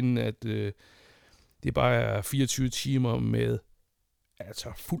aftales, og inden at det bare er 24 timer med altså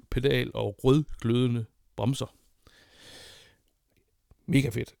fuld pedal og rødglødende bremser. Mega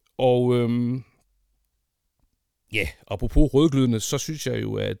fedt. Og apropos rødglødende, så synes jeg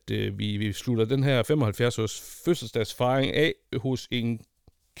jo, at vi slutter den her 75-års fødselsdagsfejring af hos en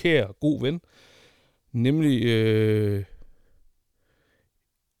kær god ven. Nemlig,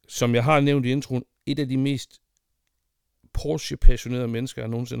 som jeg har nævnt i introen, et af de mest Porsche-passionerede mennesker, jeg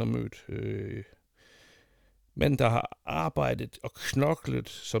nogensinde har mødt. Mand, der har arbejdet og knoklet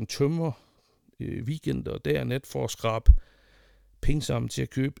som tømrer weekender dag og nat for at skrabe penge sammen til at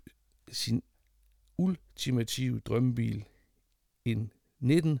købe sin ultimative drømmebil. En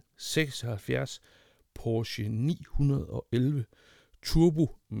 1976 Porsche 911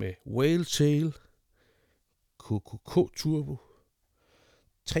 Turbo med whale tail, KKK Turbo,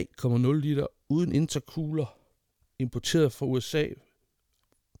 3,0 liter uden intercooler, importeret fra USA,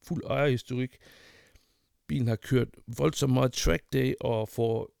 fuld ejerhistorik. Bilen har kørt voldsomt meget track day og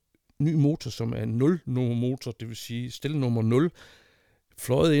får ny motor, som er en 0-nummer motor, det vil sige stel nummer 0,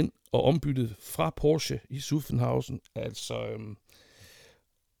 fløjet ind og ombyttet fra Porsche i Zuffenhausen. Altså,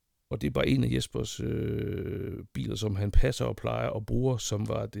 og det er bare en af Jespers biler, som han passer og plejer og bruger, som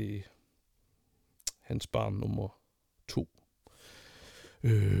var det hans barn nummer 2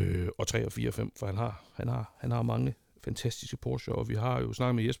 og 3 og 4 og 5, for han har mange fantastiske Porsche, og vi har jo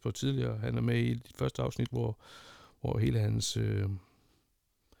snakket med Jesper tidligere. Han er med i det første afsnit, hvor hele hans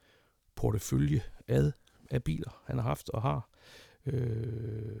portefølje af biler, han har haft og har,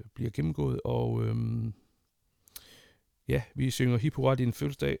 bliver gennemgået, og vi synger hip hurra din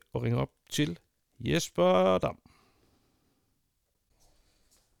fødselsdag og ringer op til Jesper Dam.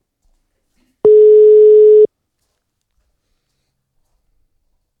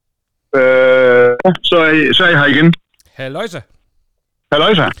 Så er jeg her igen. Halløjsa.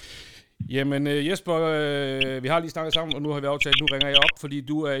 Halløjsa. Jamen Jesper, vi har lige snakket sammen, og nu har vi aftalt, nu ringer jeg op, fordi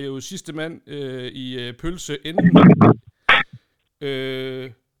du er jo sidste mand i pølseenden.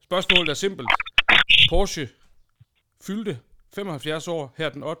 Spørgsmålet er simpelt. Porsche fyldte 75 år her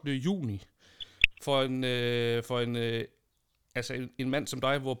den 8. juni. For en Altså en mand som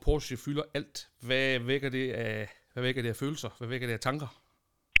dig, hvor Porsche fylder alt, hvad vækker det af følelser? Hvad vækker det af tanker?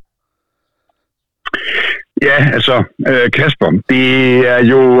 Ja, altså, Kasper, det er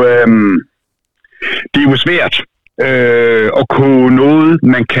jo svært at kunne noget,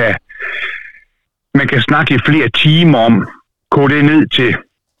 man kan snakke i flere timer om, kode det ned til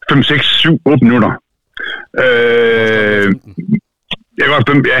 5, 6, 7, 8 minutter. Jeg var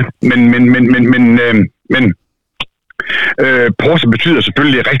 5, ja, men Porsche betyder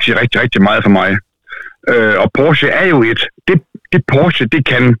selvfølgelig rigtig, rigtig, rigtig meget for mig. Og Porsche er jo det Porsche, det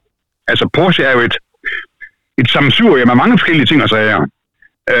kan. Altså Porsche er jo et sammensurium med mange forskellige ting og sager.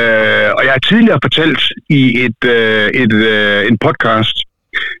 Og jeg har tidligere fortalt i en podcast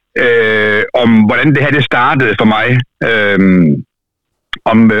om, hvordan det her det startede for mig,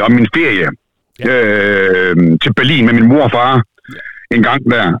 om min ferie til Berlin med min mor og far en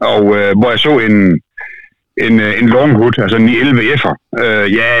gang der, og hvor jeg så en Longhood, altså en 11 F'er.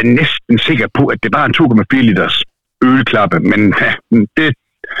 Jeg er næsten sikker på, at det var en 2,4 liters ølklappe, men det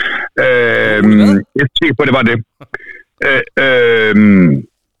jeg er sikker på, at det var det.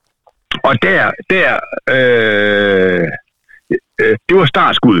 Og det var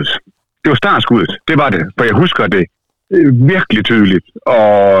startskuddet. Det var det, for jeg husker det virkelig tydeligt.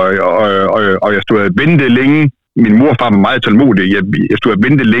 Og jeg stod og ventede længe. Min mor og far var meget tålmodig. Jeg stod og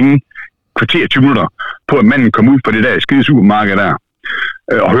ventede længe, kvarter 20 minutter, på at manden kom ud på det der skide supermarked der,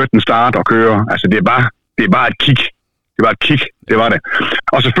 og hørte den starte og køre. Altså det var et kick. Det var det.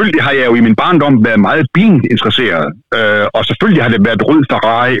 Og selvfølgelig har jeg jo i min barndom været meget bilinteresseret. Og selvfølgelig har det været rød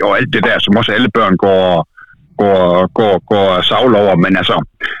Ferrari og alt det der, som også alle børn går savl over. Men altså,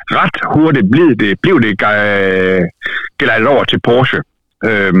 ret hurtigt blev det gelejtet over til Porsche.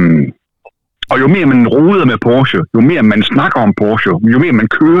 Og jo mere man roder med Porsche, jo mere man snakker om Porsche, jo mere man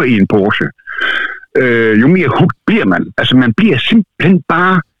kører i en Porsche, jo mere hooked bliver man. Altså man bliver simpelthen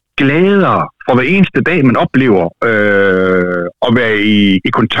bare gladere for hver eneste dag, man oplever at være i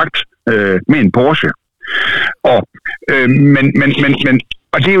kontakt med en Porsche. Og,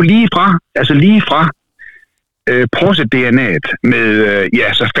 og det er jo lige fra Porsche-DNA'et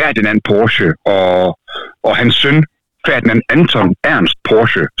med så Ferdinand Porsche og hans søn Ferdinand Anton Ernst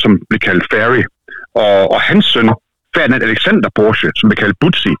Porsche, som blev kaldt Ferry, og hans søn Ferdinand Alexander Porsche, som blev kaldt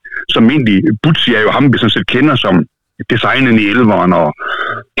Butzi, som egentlig, Butzi er jo ham, vi sådan set kender som designen i 11'eren, og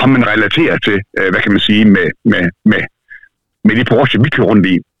ham man relaterer til, hvad kan man sige, med de Porsche, vi kører rundt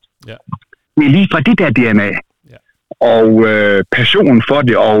i. Ja. Det er lige fra det der DNA, og passion for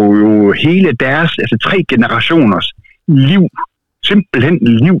det, og jo hele deres, altså 3 generationers liv, simpelthen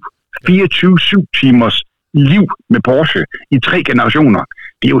liv, 24/7 timers liv med Porsche i 3 generationer.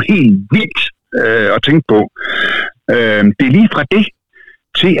 Det er jo helt vildt at tænke på. Det er lige fra det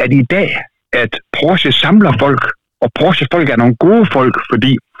til, at i dag, at Porsche samler folk, og Porsche-folk er nogle gode folk,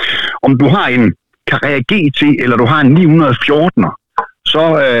 fordi om du har en Carrera GT, eller du har en 914'er, så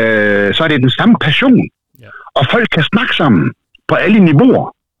er det den samme passion. Ja. Og folk kan snakke sammen på alle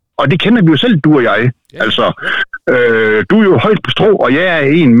niveauer. Og det kender vi jo selv, du og jeg. Ja. Altså, du er jo højt på strå, og jeg er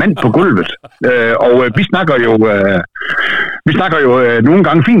en mand på gulvet. Og vi snakker jo nogle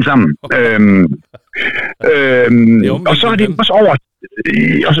gange fint sammen. Og så er det også over,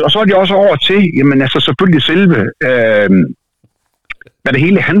 og så er det også over til, jamen altså selvfølgelig selve, hvad det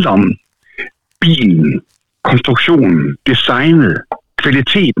hele handler om. Bilen, konstruktionen, designet,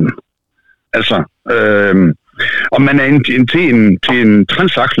 kvaliteten. Altså, om man er til en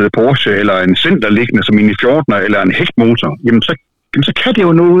transakslet Porsche, eller en centerliggende som en i 14'er, eller en hækmotor, jamen så kan det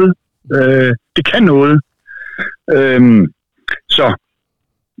jo noget. Det kan noget. Så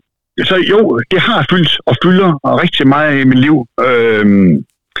jo, det har fyldt og fylder rigtig meget i mit liv.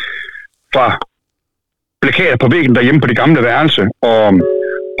 Fra plakater på væggen derhjemme på det gamle værelse, og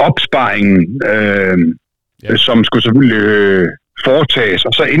opsparingen, som skulle selvfølgelig foretages,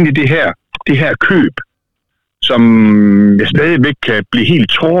 og så ind i det her køb, som jeg stadigvæk kan blive helt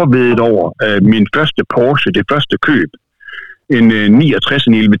tårevedet over. Min første Porsche, det første køb, en 69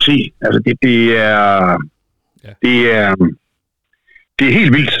 LVT. Altså det er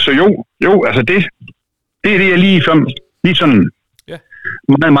helt vildt. Så jo, altså det er det, jeg lige sådan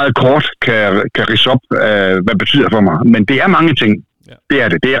meget, meget kort kan ridse op, hvad det betyder for mig. Men det er mange ting. Ja. Det er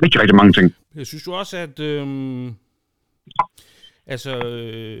det. Det er rigtig, rigtig mange ting. Jeg synes du også, at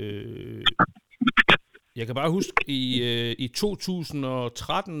jeg kan bare huske i 2013-14,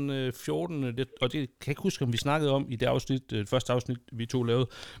 og det kan jeg ikke huske, om vi snakkede om i det første afsnit, vi to lavede,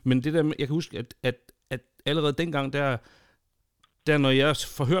 men det der, jeg kan huske, at allerede dengang, der når jeg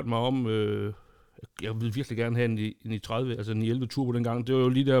forhørte mig om, jeg ville virkelig gerne have en i 30, altså en i 11 turbo dengang, det var jo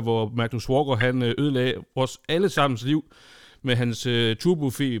lige der, hvor Magnus Walker, han ødelagde vores allesammens liv med hans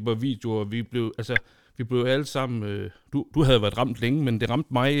turbofiber-videoer. Vi blev alle sammen... Du havde været ramt længe, men det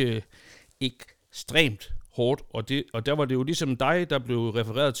ramte mig ekstremt hårdt. Og der var det jo ligesom dig, der blev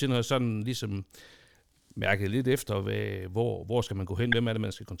refereret til, når jeg sådan ligesom mærkede lidt efter, hvor skal man gå hen, hvem er det,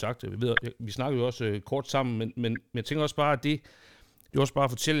 man skal kontakte. Vi snakker jo også kort sammen, men jeg tænker også bare, at det er også bare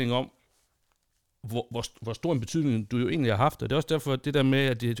fortælling om, hvor stor en betydning du jo egentlig har haft. Og det er også derfor, det der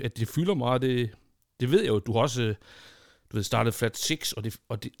med, at det fylder meget, det ved jeg jo. Du har også startet Flat 6,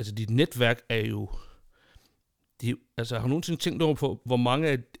 og altså dit netværk er jo... Altså, har du nogensinde tænkt over på, hvor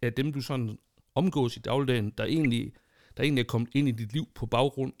mange af dem, du sådan omgås i dagligdagen, der egentlig er kommet ind i dit liv på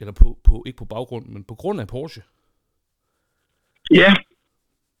baggrund, eller ikke på baggrund, men på grund af Porsche? Ja,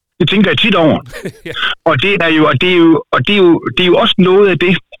 det tænker jeg tit over. Ja. Og det er jo også noget af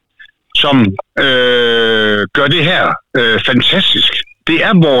det, som gør det her fantastisk. Det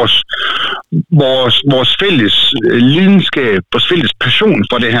er vores fælles lidenskab, vores fælles passion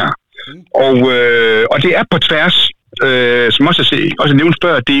for det her. Og det er på tværs, som også nævnt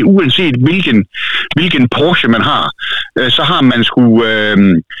før, det er uanset hvilken Porsche man har, så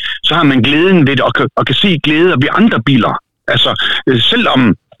har man glæden ved det, og kan se glæder ved andre biler. Altså,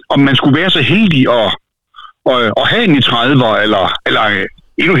 selvom man skulle være så heldig at have en i 30'er, eller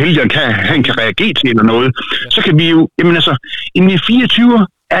endnu heldigere han kan reagere til eller noget, så kan vi jo, en i 24'er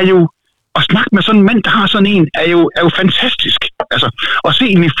er jo, at snakke med sådan en mand, der har sådan en, er jo fantastisk. Altså, at se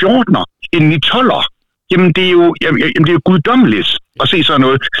en i 14'er, en i 12'er, det er jo guddommeligt at se sådan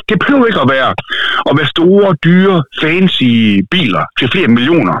noget. Det behøver ikke at være store, dyre, fancy biler til flere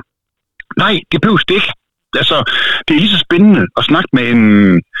millioner. Nej, det behøver det ikke. Altså, det er lige så spændende at snakke med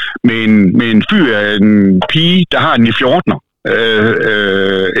en fyr, en pige, der har en i 14'er,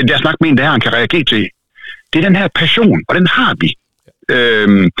 end at snakke med en, der kan reagere til. Det er den her passion, og den har vi.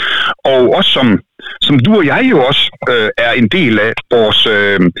 Og også som du og jeg jo også er en del af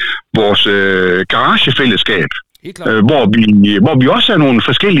vores garagefællesskab, hvor vi også er nogle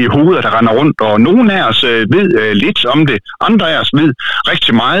forskellige hoveder, der render rundt, og nogle af os ved lidt om det, andre af os ved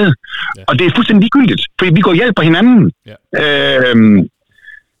rigtig meget, og det er fuldstændig ligegyldigt, fordi vi går og hjælper hinanden.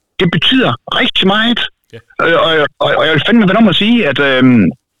 Det betyder rigtig meget, og jeg vil fandme være om at sige, at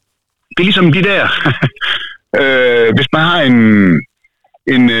det er ligesom de der, hvis man har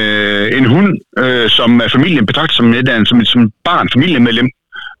en hund, som familien betragter som barn, familiemedlem,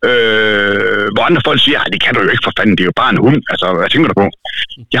 hvor andre folk siger, det kan du jo ikke for fanden, det er jo bare en hund. Altså, hvad tænker du på?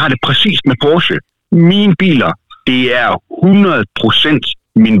 Jeg har det præcis med Porsche. Mine biler, det er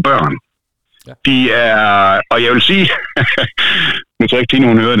 100% mine børn. De er, og jeg vil sige, jeg tror ikke,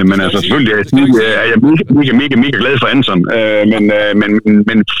 nogen hører det, men altså selvfølgelig er jeg mega glad for Anson.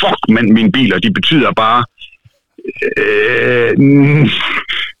 Men fuck, mine biler, de betyder bare,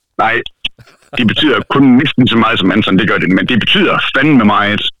 nej, de betyder kun næsten så meget som Anson, det gør det, men det betyder fandme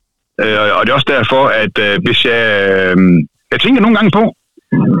meget. Og det er også derfor, at hvis jeg tænker nogle gange på,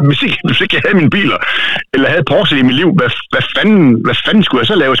 hvis ikke jeg havde mine biler, eller havde Porsche i mit liv, hvad fanden skulle jeg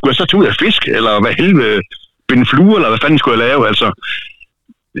så lave? Skulle jeg så tage ud af fisk, eller hvad helvede, binde fluer, eller hvad fanden skulle jeg lave? Altså,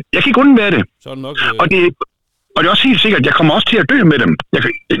 jeg kan ikke undvære det. Og det er også helt sikkert, at jeg kommer også til at dø med dem.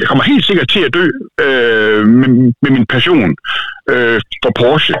 Jeg kommer helt sikkert til at dø med min passion for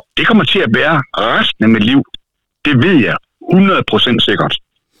Porsche. Det kommer til at være resten af mit liv. Det ved jeg 100% sikkert.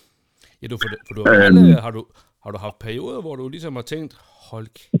 Ja, har du haft perioder, hvor du ligesom har tænkt, hold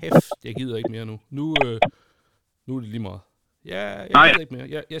kæft, jeg gider ikke mere nu. Nu er det lige meget. Jeg gider ikke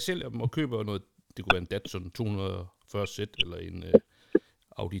mere. Jeg sælger dem og køber noget, det kunne være en Datsun 240Z eller en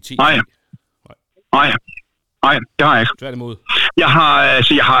Audi TT. Nej, det har jeg ikke. Tværtimod. Jeg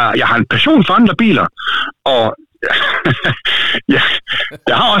har en passion for andre biler, og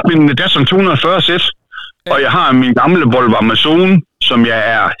jeg har også min Datsun 240Z, og jeg har min gamle Volvo Amazon, som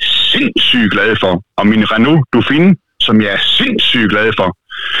jeg er sindssygt glad for, og min Renault Dauphine, som jeg er sindssygt glad for.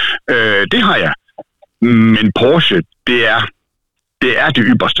 Det har jeg. Men Porsche, det er det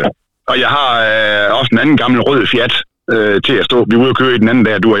ypperste. Og jeg har også en anden gammel rød Fiat til at stå. Vi er ude og køre i den anden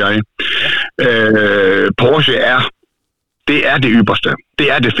dag, du og jeg. Porsche det er det ypperste.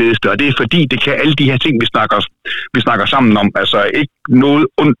 Det er det fedeste, og det er fordi, det kan alle de her ting, vi snakker sammen om. Altså ikke noget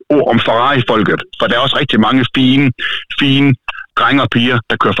ord om Ferrari-folket, for der er også rigtig mange fine drenge og piger,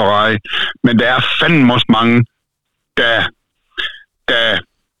 der kører Ferrari. Men der er fandme også mange, der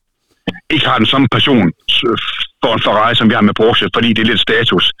ikke har den samme passion for en Ferrari, som vi har med Porsche, fordi det er lidt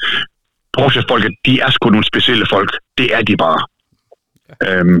status. Porsche-folket, de er sgu nogle specielle folk. Det er de bare.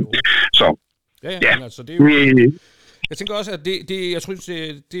 Så, ja. Altså, det er jo, jeg tænker også, at jeg tror,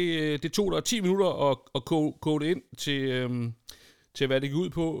 det tog dig 10 minutter at kode det ind til hvad det gik ud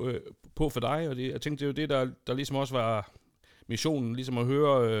på for dig, og jeg tænkte, det er jo det, der ligesom også var missionen, ligesom at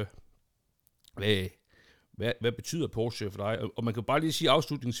høre, hvad betyder Porsche for dig? Og man kan bare lige sige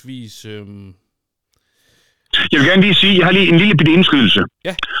afslutningsvis... Jeg vil gerne lige sige, jeg har lige en lille bitte indskydelse.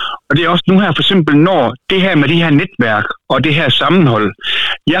 Ja. Og det er også nu her for eksempel, når det her med det her netværk og det her sammenhold.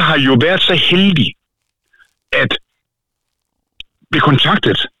 Jeg har jo været så heldig, at blive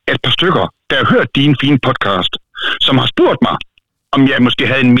kontaktet af et par stykker, der har hørt din fine podcast, som har spurgt mig, om jeg måske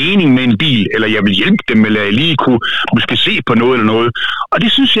havde en mening med en bil, eller jeg ville hjælpe dem, eller jeg lige kunne måske se på noget eller noget. Og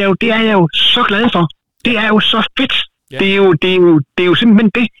det synes jeg jo, det er jeg jo så glad for. Det er jo så fedt. Ja. Det er jo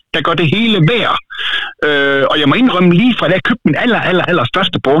simpelthen det, der gør det hele værd. Og jeg må indrømme lige fra da jeg købte min aller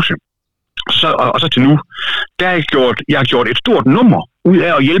første Porsche, og så til nu, der har jeg har gjort et stort nummer ud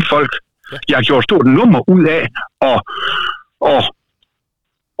af at hjælpe folk. Ja. Jeg har gjort et stort nummer ud af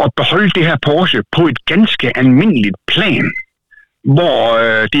at beholde det her Porsche på et ganske almindeligt plan, hvor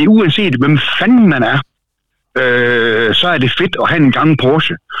det er uanset hvem fanden man er, så er det fedt at have en gammel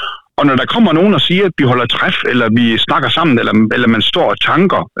Porsche. Og når der kommer nogen og siger, at vi holder træf, eller vi snakker sammen, eller man står og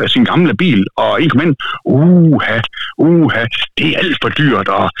tanker sin gamle bil, og en kommer ind, det er alt for dyrt,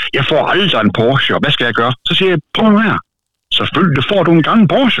 og jeg får aldrig en Porsche, og hvad skal jeg gøre? Så siger jeg, prøv nu her. Selvfølgelig får du en gammel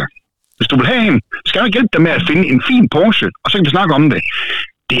Porsche. Hvis du vil have en, skal jeg hjælpe dig med at finde en fin Porsche, og så kan vi snakke om det.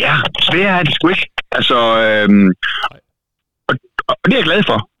 Det er svært, er det sgu ikke. Altså, og det er jeg glad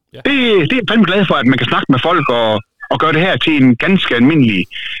for. Ja. Det er jeg fandme glad for, at man kan snakke med folk, og gøre det her til en ganske almindelig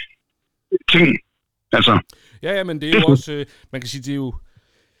ting, altså. Ja, men det er jo også, man kan sige,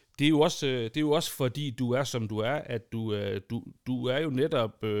 det er jo også fordi du er som du er, at du er jo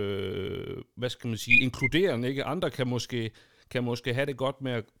netop, hvad skal man sige, inkluderende, ikke? Andre kan måske have det godt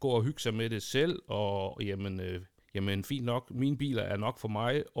med at gå og hygge sig med det selv, og jamen fint nok, mine biler er nok for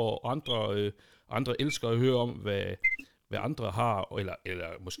mig, og andre elsker at høre om, hvad andre har, eller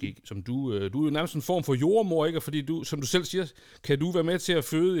måske som du er jo nærmest en form for jordmor, ikke? Fordi du, som du selv siger, kan du være med til at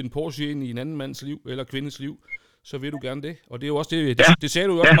føde en Porsche ind i en anden mands liv, eller kvindes liv, så vil du gerne det. Og det er jo også det sagde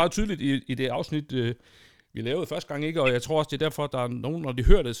du jo også meget tydeligt i det afsnit, vi lavede første gang, ikke? Og jeg tror også, det er derfor, at der er nogen, når de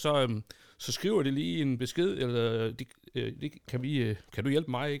hører det, så skriver de lige en besked, eller kan du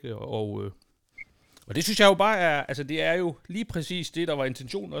hjælpe mig, ikke? Og det synes jeg jo bare er, altså det er jo lige præcis det, der var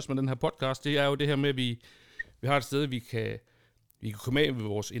intentionen også med den her podcast, det er jo det her med, at vi har et sted, vi kan komme af med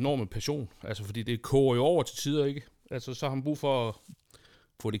vores enorme passion. Altså, fordi det koger jo over til tider, ikke? Altså, så har man brug for at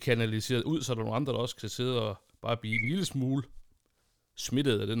få det kanaliseret ud, så der er nogle andre, der også kan sidde og bare blive en lille smule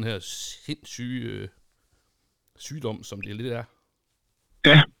smittet af den her sindssyge sygdom, som det lidt er.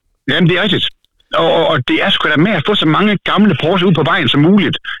 Ja, jamen det er rigtigt. Og det er sgu da med at få så mange gamle Porsche ud på vejen som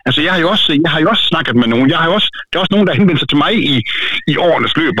muligt. Altså, jeg har jo også snakket med nogen. Der er også nogen, der henvender sig til mig i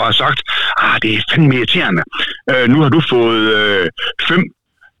årenes løb og har sagt, det er fandme irriterende. Nu har du fået 5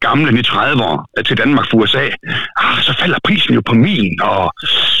 gamle 30'ere til Danmark for USA. Så falder prisen jo på min, og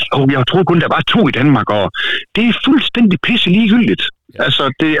jeg tror kun, der var 2 i Danmark, og det er fuldstændig pisse ligegyldigt. Ja. Altså,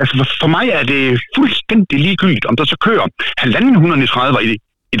 for mig er det fuldstændig ligegyldigt, om der så kører 1.500 30'ere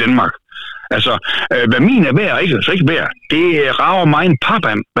i Danmark. Altså, hvad min er værd og ikke værd, det rager mig en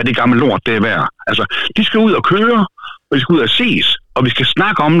papand, hvad det gamle lort det er værd. Altså, de skal ud og køre, og de skal ud og ses, og vi skal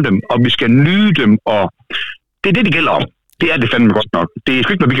snakke om dem, og vi skal nyde dem, og det er det gælder om. Det er det fandme godt nok. Det er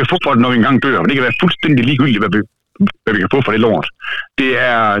sgu ikke, hvad vi kan få for det, når vi engang dør, men det kan være fuldstændig ligegyldigt, hvad vi kan få for det lort. Det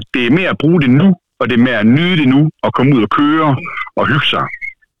er med at bruge det nu, og det er med at nyde det nu, og komme ud og køre, og hygge sig.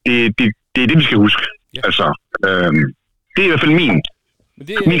 Det er det, vi skal huske. Ja. Altså, det er i hvert fald min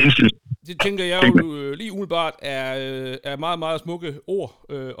indstilling. Det tænker jeg jo lige umiddelbart er meget, meget smukke ord,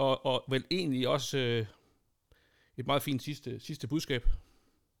 og vel egentlig også et meget fint sidste budskab.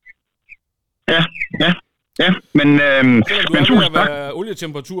 Ja, men tusind tak.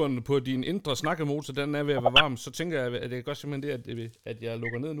 Olietemperaturen på din indre snakkemotor, den er ved at være varm, så tænker jeg, at det gør simpelthen det, at jeg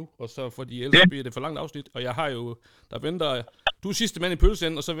lukker ned nu, og så fordi ellers bliver det for langt afsnit, og jeg har jo, du er sidste mand i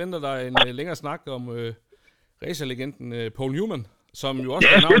pølsen, og så venter der en længere snak om racerlegenden Paul Newman, som jo også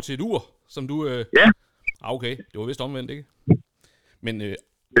er navn til et ur, som du... Okay, det var vist omvendt, ikke? Men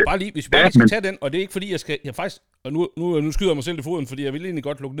bare lige, hvis vi bare lige skal tage den, og det er ikke fordi, jeg faktisk... Og nu skyder jeg mig selv i foden, fordi jeg vil egentlig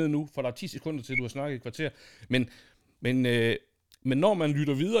godt lukke ned nu, for der er 10 sekunder til, du har snakket et kvarter. Men når man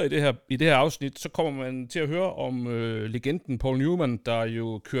lytter videre i det her afsnit, så kommer man til at høre om legenden Paul Newman, der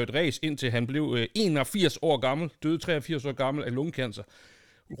jo kørte race indtil han blev 81 år gammel, døde 83 år gammel af lungekancer.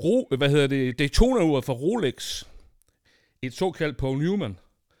 Daytona-uret fra Rolex, et såkaldt Paul Newman.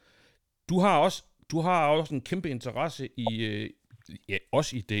 Du har også en kæmpe interesse i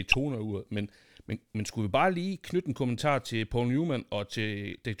også i Daytona-uret, men skulle vi bare lige knytte en kommentar til Paul Newman og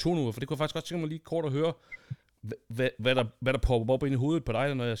til Daytona-uret, for det kunne jeg faktisk godt tænke mig lige kort at høre, hvad der popper op ind i hovedet på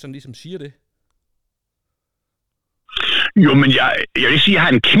dig, når jeg sådan ligesom siger det. Jo, men jeg vil ikke sige, at jeg har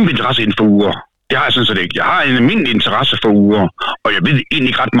en kæmpe interesse inden for uger. Det har jeg sådan set ikke. Jeg har en almindelig interesse for uger, og jeg ved egentlig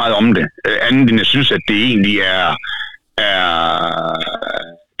ikke ret meget om det. Andet end jeg synes, at det egentlig er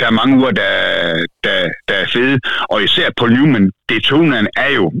der er mange uger, der er fede. Og især Paul Newman, Daytonaen er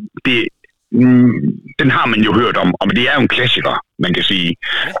jo... den har man jo hørt om, og det er jo en klassiker, man kan sige.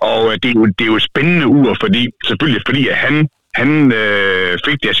 Og det er jo et spændende ur, fordi at han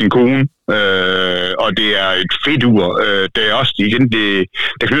fik det af sin kone, og det er et fedt ur. Det er også igen,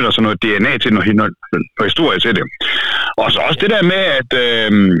 der knytter sig noget DNA til noget historie til det. Og så også det der med, at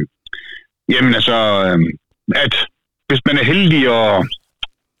at hvis man er heldig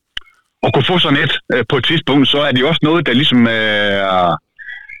at kunne få sådan et på et tidspunkt, så er det jo også noget, der ligesom er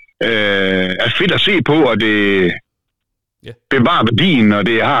fedt at se på, og det bevarer værdien, og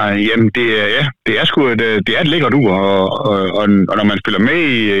det har, jamen det er sgu det er et lækkert ur, og når man spiller med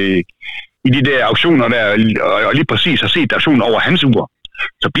i de der auktioner der, og lige præcis har set auktionen over hans ur,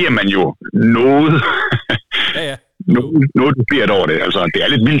 så bliver man jo noget, noget bliver over det. Altså, det er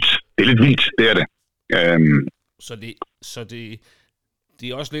lidt vildt, det er det. Så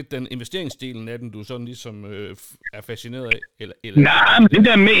det er også lidt den investeringsdelen af den, du sådan ligesom er fascineret af? Eller? Nej, men det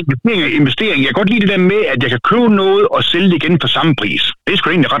der med investering, jeg kan godt lide det der med, at jeg kan købe noget og sælge det igen for samme pris. Det er sgu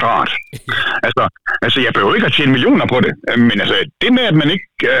egentlig ret rart. altså, jeg behøver ikke at tjene millioner på det, men altså, det med, at man ikke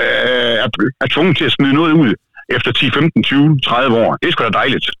er tvunget til at smide noget ud efter 10, 15, 20, 30 år, det er sgu da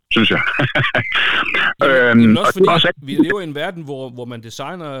dejligt, synes jeg. Jamen også fordi, vi lever i en verden, hvor man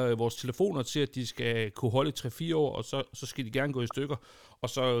designer vores telefoner til, at de skal kunne holde 3-4 år, og så skal de gerne gå i stykker, og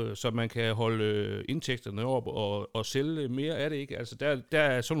så man kan holde indtægterne op og sælge mere af det, ikke? Altså der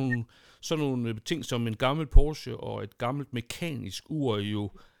er sådan nogle ting som en gammel Porsche og et gammelt mekanisk ur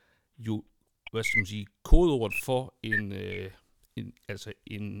jo hvad skal man sige, kodeordet for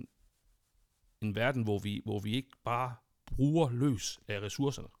en verden, hvor vi ikke bare bruger løs af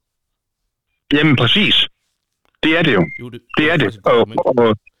ressourcerne. Jamen præcis. Det er det jo. Det er det.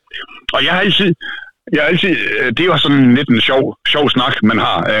 Og jeg har altid, det er jo sådan lidt en sjov snak, man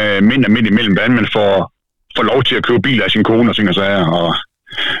har midt imellem, hvordan man får lov til at købe biler af sin kone og ting og sager. Og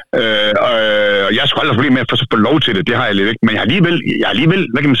jeg skulle aldrig problem med at få lov til det, det har jeg lidt ikke. Men jeg har alligevel,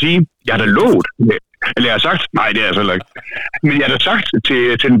 hvad kan man sige, jeg har da lovet, eller jeg har sagt, nej, det er jeg så ikke. Men jeg har da sagt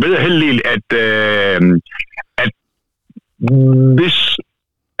til den bedre halvdel, at hvis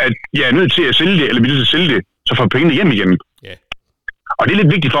at jeg er nødt til at sælge det, eller vi er nødt til at sælge det, så får pengene hjem igen. Yeah. Og det er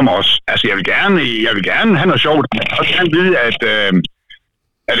lidt vigtigt for mig også. Altså, jeg vil gerne have noget sjovt, men jeg vil også gerne vide, at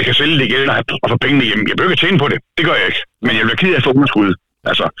jeg kan sælge det igen og få pengene hjem. Jeg behøver ikke tjene på det. Det gør jeg ikke. Men jeg vil være ked af at få underskud.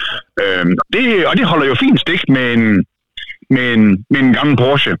 Altså, det holder jo fint stik med en gammel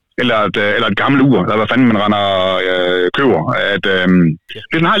Porsche, eller et gammelt ur, eller hvad fanden man render og køber.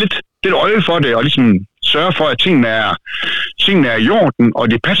 Hvis man har lidt øje for det, og ligesom sørge for, at tingene er i orden,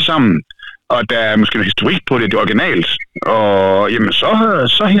 og det passer sammen, og der er måske en historik på det, det er originalt, og jamen,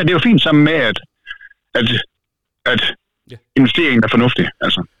 så hænger det jo fint sammen med, at investeringen er fornuftig.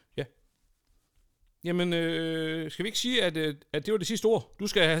 Altså. Ja. Jamen, skal vi ikke sige, at det var det sidste ord? Du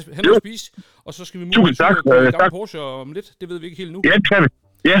skal have noget at spise, og så skal vi muligvis tak. Porsche om lidt. Det ved vi ikke helt nu. Ja, det skal vi.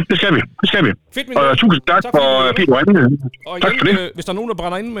 Ja, det skal vi. Fedt, min og tusind tak for Peter og Anne. Og tak for det. Hvis der er nogen, der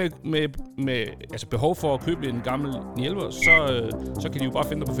brænder ind med altså behov for at købe en gammel 911, så kan de jo bare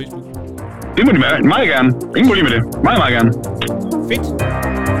finde dig på Facebook. Det må de meget gerne. Ingen problem med det. Meget gerne. Fedt.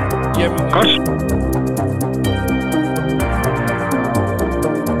 Jamen, godt.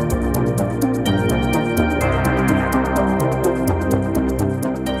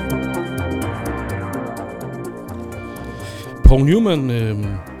 Paul Newman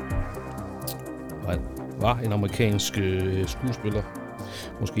var en amerikansk skuespiller.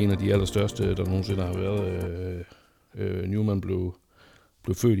 Måske en af de allerstørste, der nogensinde har været. Newman blev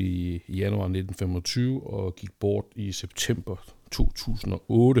født i januar 1925 og gik bort i september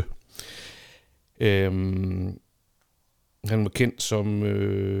 2008. Han var kendt som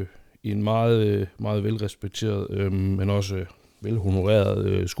en meget, meget velrespekteret, men også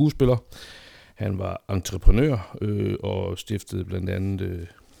velhonoreret skuespiller. Han var entreprenør og stiftede blandt andet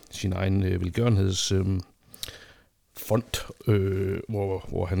sin egen velgørenhedsfond,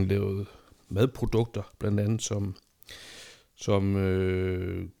 hvor han lavede madprodukter, blandt andet som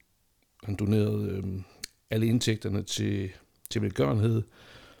han donerede alle indtægterne til velgørenhed,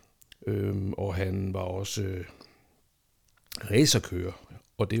 og han var også racerkører,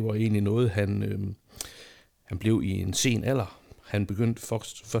 og det var egentlig noget, han blev i en sen alder. Han begyndte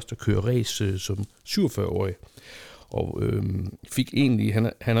først at køre race som 47-årig, og fik egentlig,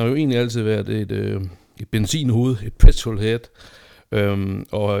 han har jo egentlig altid været et benzinhoved, et petrolhead,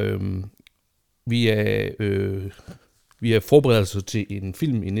 og via via forberedelse til en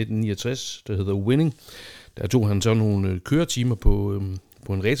film i 1969, der hedder Winning. Der tog han så nogle køretimer på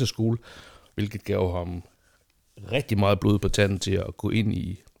en racerskole, hvilket gav ham rigtig meget blod på tanden til at gå ind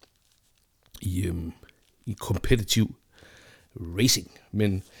i competitive racing.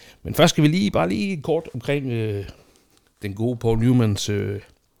 Men først skal vi bare lige kort omkring den gode Paul Newmans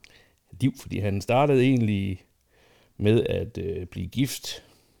liv, fordi han startede egentlig med at blive gift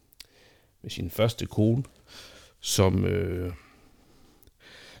med sin første kone, som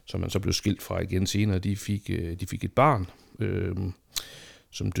han så blev skilt fra igen senere. De fik et barn,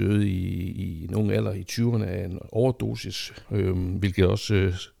 som døde i en ung alder i 20'erne af en overdosis, hvilket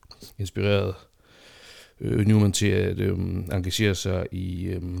også inspirerede Newman til at engagere sig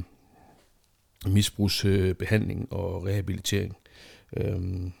i misbrugsbehandling og rehabilitering.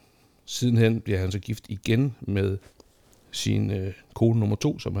 Sidenhen bliver han så gift igen med sin kone nummer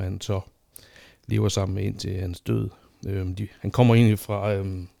 2, som han så lever sammen med indtil hans død. Han kommer egentlig fra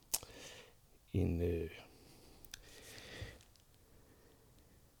en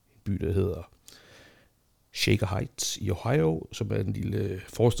by, der hedder Shaker Heights i Ohio, som er en lille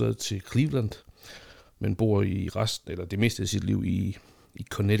forstad til Cleveland, men bor i det meste af sit liv i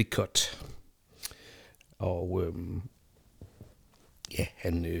Connecticut. Og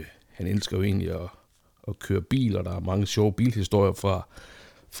han elsker jo egentlig at køre bil, og der er mange sjove bilhistorier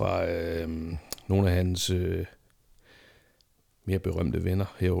fra nogle af hans mere berømte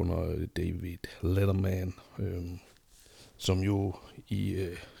venner, herunder David Letterman, som jo i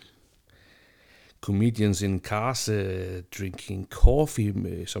Comedians in Cars Drinking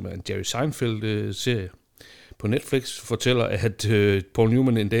Coffee, som er en Jerry Seinfeld-serie på Netflix, fortæller, at Paul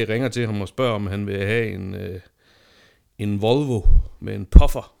Newman en dag ringer til ham og spørger, om han vil have en Volvo med en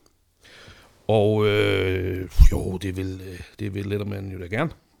puffer. Og det vil Letterman jo da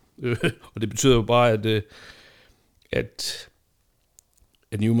gerne. Og det betyder jo bare, at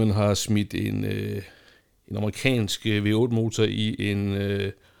Newman har smidt en amerikansk V8-motor i en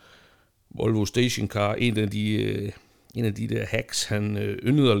Volvo stationcar, en af de der hacks, han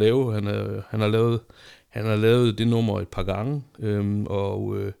yndede at lave. Han har lavet det nummer et par gange,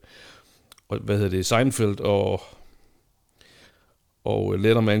 og Seinfeld og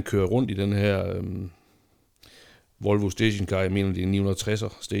Letterman kører rundt i den her Volvo stationcar, jeg mener det er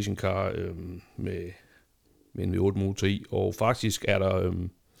 960'er stationcar med en V8-motor i, og faktisk er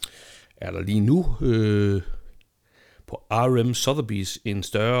der lige nu på RM Sotheby's en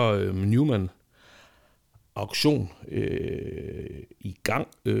større Newman auktion i gang,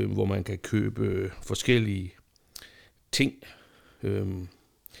 hvor man kan købe forskellige ting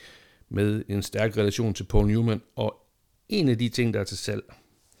med en stærk relation til Paul Newman, og en af de ting, der er til salg,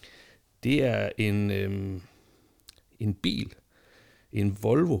 det er en bil, en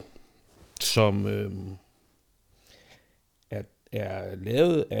Volvo, som er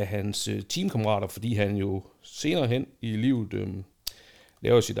lavet af hans teamkammerater, fordi han jo senere hen i livet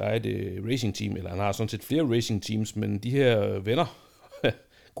laver sit eget racing team, eller han har sådan set flere racing teams, men de her venner,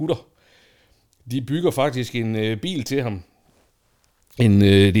 gutter, de bygger faktisk en bil til ham. Det er en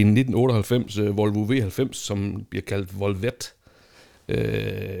 1998 Volvo V90, som bliver kaldt Volvet.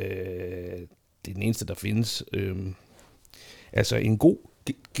 Det er den eneste, der findes. Altså en god,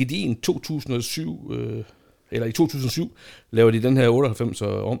 gedigen 2007, eller i 2007 laver de den her 98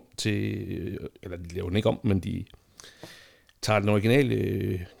 om til, eller de laver den ikke om, men de tager den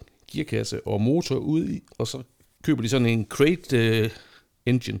originale gearkasse og motor ud i, og så køber de sådan en crate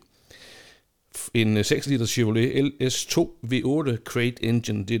engine. En 6 liter Chevrolet LS2 V8 crate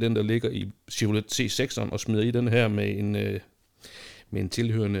engine, det er den, der ligger i Chevrolet C6'eren, og smider i den her med en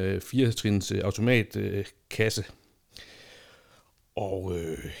tilhørende 4-trins automatkasse. Og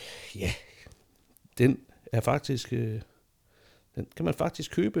den er faktisk, den kan man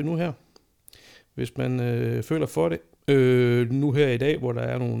faktisk købe nu her, hvis man føler for det. Nu her i dag, hvor der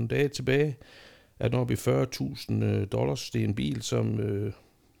er nogle dage tilbage, er den oppe i $40,000. Det er en bil, som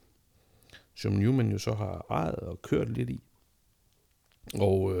Newman jo så har ejet og kørt lidt i.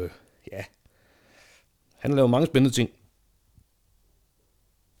 Og han laver mange spændende ting.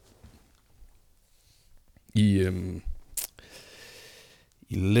 I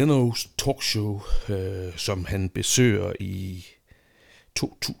Leno's talkshow, som han besøger i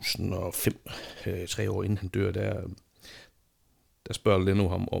 2005, 3 år inden han dør, der spørger Leno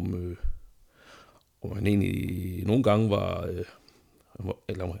ham om han egentlig nogle gange var,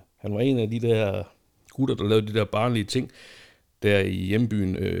 eller han var en af de der gutter, der lavede de der barnlige ting der i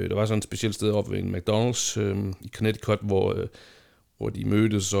hjembyen. Der var sådan et specielt sted oppe ved en McDonald's i Connecticut, hvor de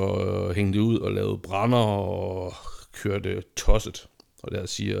mødtes og hængte ud og lavede brænder og kørte tosset. Og der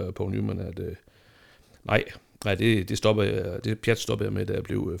siger Paul Newman, at nej, Nej, det pjat stoppede jeg med, da jeg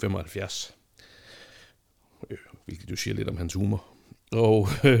blev 75. Hvilket jo siger lidt om hans humor. Og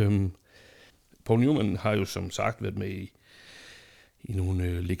Paul Newman har jo som sagt været med i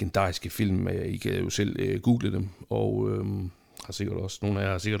nogle legendariske film. I kan jo selv google dem, og har sikkert også, nogle af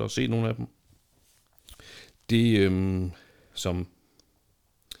jer har sikkert også set nogle af dem. Det,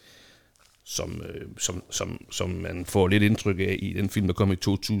 som man får lidt indtryk af i den film, der kom i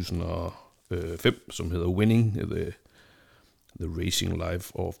 2005, som hedder Winning, The Racing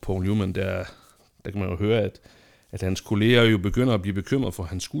Life of Paul Newman, der kan man jo høre, at hans kolleger jo begynder at blive bekymret for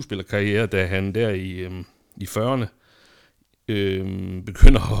hans skuespillerkarriere, da han der i 40'erne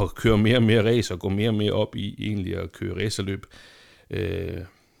begynder at køre mere og mere race og gå mere og mere op i egentlig at køre racerløb,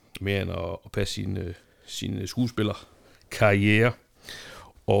 mere end at passe sin skuespillerkarriere.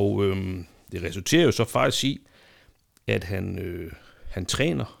 Og det resulterer jo så faktisk i, at han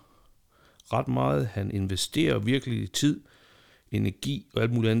træner ret meget. Han investerer virkelig tid, energi og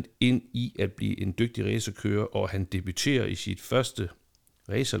alt muligt andet ind i at blive en dygtig racerkører, og han debuterer i sit første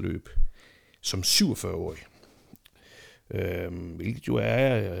racerløb som 47-årig. Hvilket jo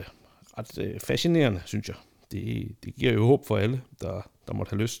er ret fascinerende, synes jeg. Det giver jo håb for alle, der måtte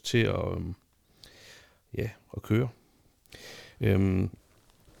have lyst til at køre.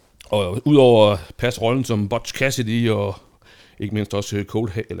 Og udover at passe rollen som Butch Cassidy, og ikke mindst også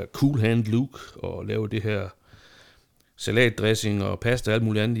Cool Hand Luke, og lave det her salatdressing og pasta og alt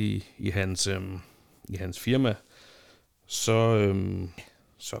muligt andet i hans firma, så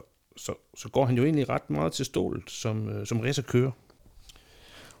går han jo egentlig ret meget til stålet som racerkører.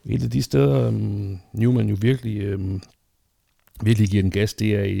 Et af de steder, Newman jo virkelig giver den gas,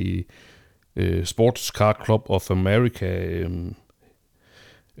 det er i Sports Car Club of America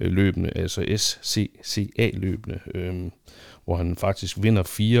løbende, altså SCCA-løbende, hvor han faktisk vinder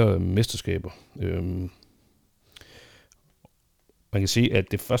 4 mesterskaber. Man kan se,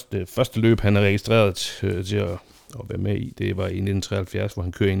 at det første løb, han er registreret til at være med i, det var i 1973, hvor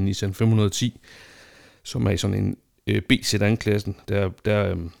han kører en Nissan 510, som er i sådan en B-sedan-klassen. Der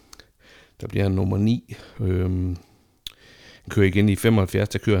bliver han nummer 9. Han kører igen i 75,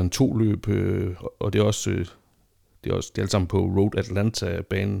 der kører han 2 løb, og det er alt sammen på Road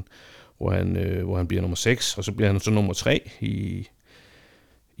Atlanta-banen, hvor han bliver nummer 6, og så bliver han så nummer 3 i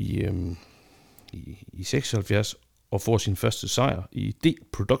 76, og får sin første sejr i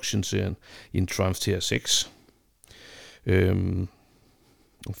D-Production-serien i en Triumph TR6.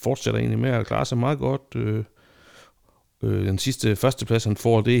 Fortsætter egentlig med at klare sig meget godt. Den sidste førsteplads, han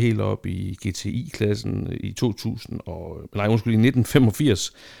får, det er helt op i GTI-klassen i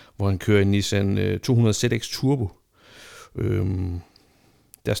 1985, hvor han kører en Nissan 200 ZX Turbo.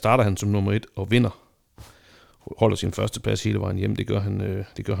 Der starter han som nummer 1 og vinder. Holder sin førsteplads hele vejen hjem. Det gør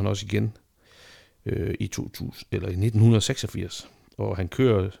han også igen i 1986. Og han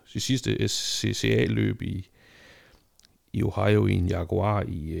kører sit sidste SCCA-løb i Ohio i en Jaguar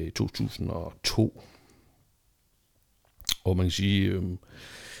i 2002. Og man kan sige,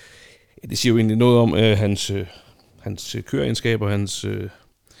 det siger jo egentlig noget om hans køreegenskaber, hans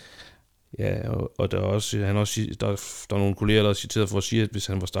og der er også der er nogle kolleger, der er citeret for at sige, at hvis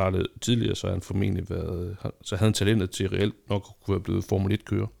han var startet tidligere, så han formentlig så havde han talentet til reelt nok at kunne være blevet Formel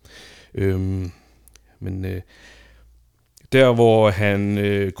 1-kører. Men der hvor han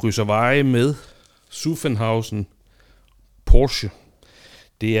krydser veje med Zuffenhausen Porsche,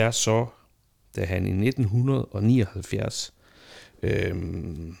 det er så, da han i 1979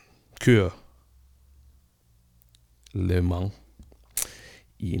 kører Le Mans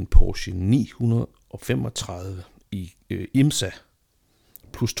i en Porsche 935 i IMSA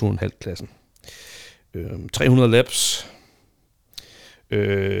plus 2,5-klassen. 300 laps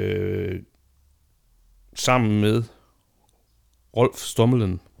sammen med Rolf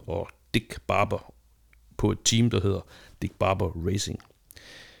Stommelen og Dick Barber på et team, der hedder Dick Barber Racing.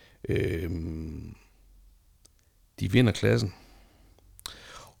 De vinder klassen,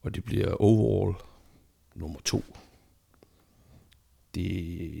 og det bliver overall nummer 2.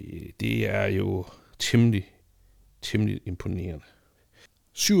 Det er jo temmelig imponerende.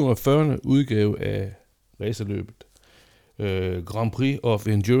 47. udgave af racerløbet Grand Prix of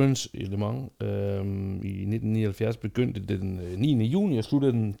Endurance i Le Mans i 1979 begyndte den 9. juni og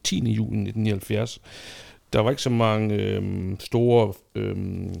sluttede den 10. juni 1979. Der var ikke så mange store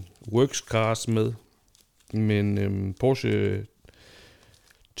works-cars med, men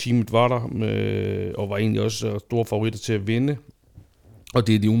Porsche-teamet var der og var egentlig også store favoritter til at vinde. Og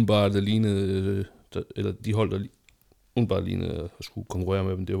det er de umiddelbart, der lignede, eller de hold, der umiddelbart lignede at skulle konkurrere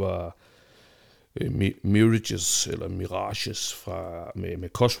med dem, det var Mirages med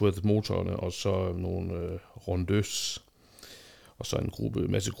Cosworth-motorerne, og så nogle Rondeus, og så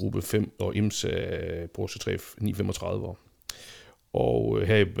en masse gruppe 5 og IMSA Porsche 935. Og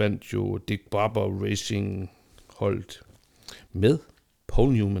her vandt jo Dick Barber Racing holdt med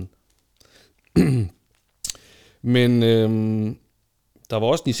Paul Newman. Men der var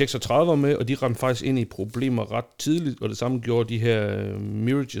også 936 med, og de ramte faktisk ind i problemer ret tidligt, og det samme gjorde de her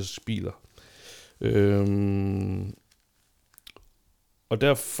Mirages-biler. Og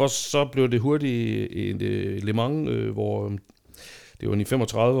derfor så blev det hurtigt en Le Mans, hvor det var i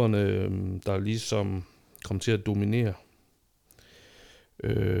 35'erne, der ligesom kom til at dominere.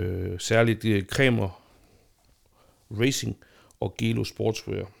 Særligt Kremer Racing og Gelo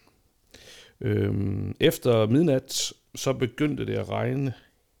Sportswear. Efter midnat, så begyndte det at regne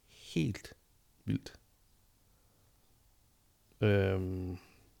helt vildt.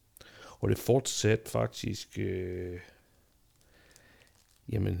 Og det fortsatte faktisk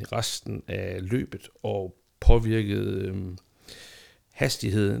resten af løbet og påvirkede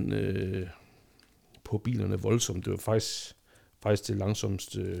hastigheden på bilerne voldsomt. Det var faktisk det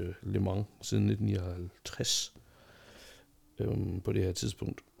langsomste Le Mans siden 1959 på det her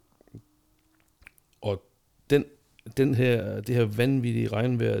tidspunkt. Og det her vanvittige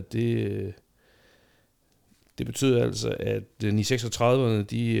regnvejr, det betød altså, at 936'erne,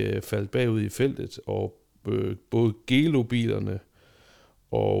 de faldt bagud i feltet, og både Gelo-bilerne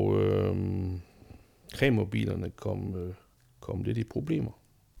og Kremer-bilerne kom lidt i problemer.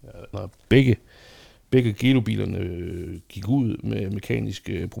 Ja, begge Gelo-bilerne gik ud med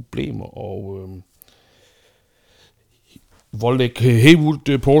mekaniske problemer, og Woldek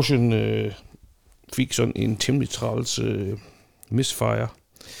Haywood Porsche fik sådan en temmelig træls misfire.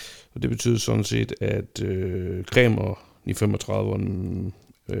 Og det betød sådan set, at Kremer i 35'erne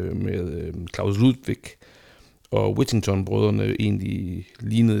med Klaus Ludwig og Whittington-brødrene egentlig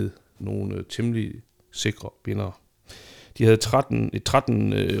lignede nogle temmelig sikre vindere. De havde 13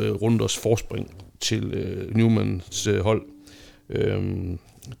 runders forspring til Newmans hold.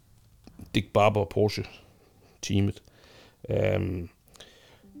 Dick Barber Porsche-teamet.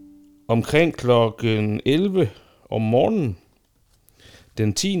 Omkring klokken 11 om morgenen,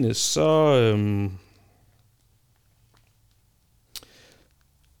 den 10. så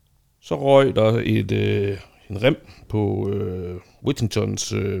røg der en rem på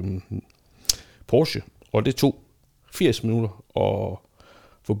Whittingtons Porsche, og det tog 80 minutter at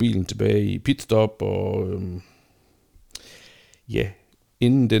få bilen tilbage i pitstop, og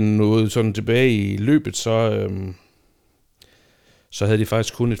inden den nåede sådan tilbage i løbet, så havde de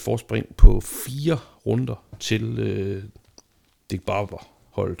faktisk kun et forspring på 4 runder til Dick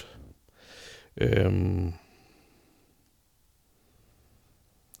Barber-holdet.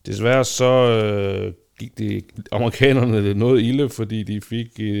 Desværre så gik det amerikanerne noget ilde, fordi de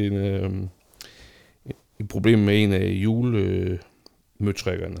fik et problem med en af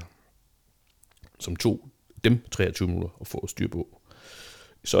julemøtrækkerne, som tog dem 23 minutter at få styr på.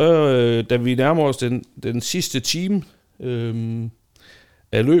 Så da vi nærmer os den sidste time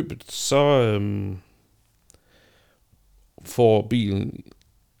af løbet, så får bilen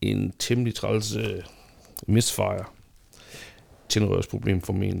en temmelig træls misfire. Tændrørsproblem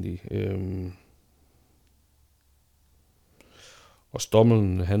formentlig. Og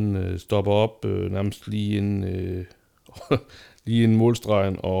Stommelen, han stopper op nærmest lige inden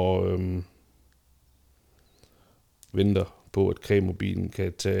målstregen og venter på, at Kremer-bilen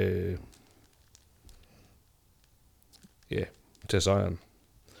kan tage sejren.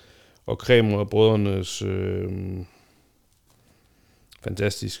 Og Kremer og brødrenes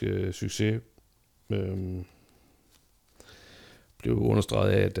fantastiske succes blev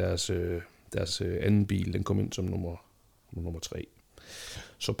understreget af, at deres anden bil, den kom ind som nummer 3.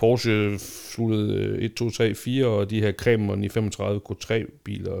 Så Porsche sluttede 1, 2, 3, 4, og de her Kremer 935 Q3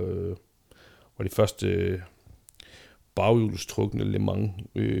 biler var de første baghjulstrukne Le Mans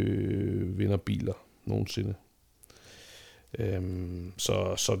vinderbiler nogensinde.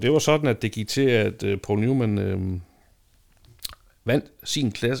 Så det var sådan, at det gik til, at Paul Newman vandt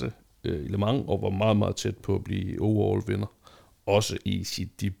sin klasse i Le Mans og var meget, meget tæt på at blive overall-vinder, også i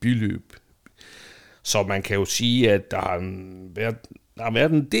sit debutløb. Så man kan jo sige, at der har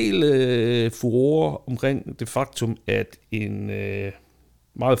været en del furore omkring det faktum, at en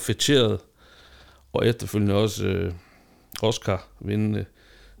meget fætteret og efterfølgende også Oscar-vindende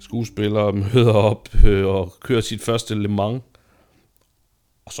skuespiller møder op og kører sit første Le Mans,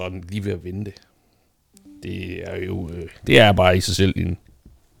 og så er den lige ved at vinde det. Det er bare i sig selv en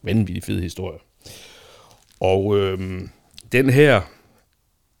vanvittig fed historie. Og den her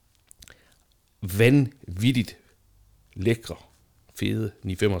vanvittigt lækre, fede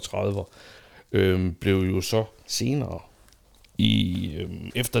 935'er blev jo så senere,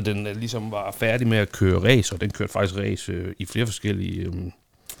 efter den ligesom var færdig med at køre race, og den kørte faktisk race i flere forskellige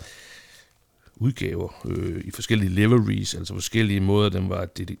udgaver, i forskellige liveries, altså forskellige måder, den var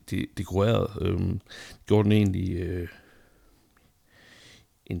dekoreret. Gjorde den egentlig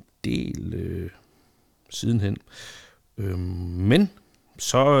en del sidenhen. Men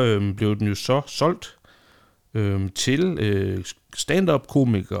så blev den jo så solgt til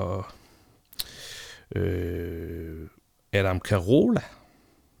stand-up-komikere Adam Carolla,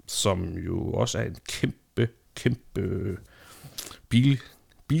 som jo også er en kæmpe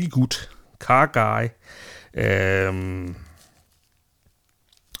bilgut, car guy.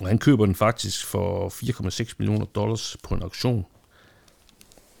 Og han køber den faktisk for $4,6 millioner på en auktion.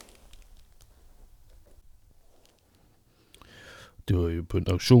 Det var jo på en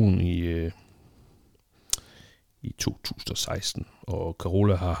auktion i 2016, og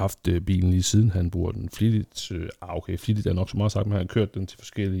Carolla har haft bilen lige siden. Han bruger den flittigt. Flittigt er nok så meget sagt, men han har kørt den til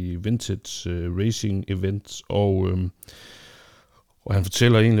forskellige vintage racing events, og han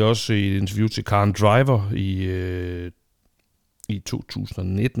fortæller egentlig også i et interview til Car and Driver i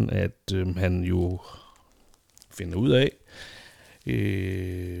 2019, at han jo finder ud af,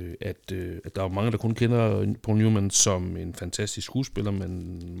 at der er mange, der kun kender Paul Newman som en fantastisk skuespiller,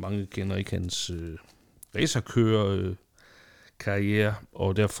 men mange kender ikke hans racerkører-karriere,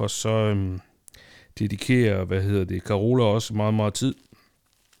 og derfor så dedikerer, Carolla også meget, meget tid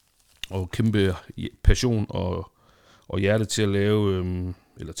og kæmpe passion og hjerte til at lave,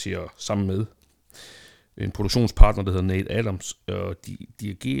 eller til at sammen med en produktionspartner, der hedder Nate Adams, og de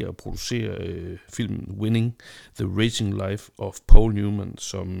dirigerer og producerer filmen Winning: The Racing Life of Paul Newman,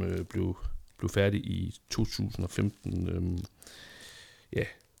 som blev færdig i 2015,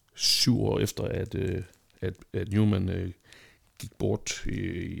 7 år efter, at Newman gik bort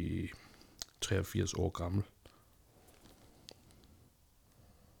i 83 år gammel.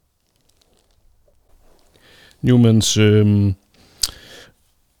 Newmans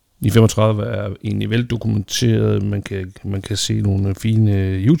 935 er egentlig veldokumenteret. Man kan se nogle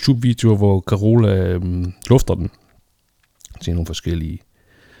fine YouTube-videoer, hvor Carolla lufter den til nogle forskellige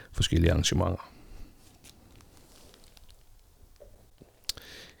arrangementer.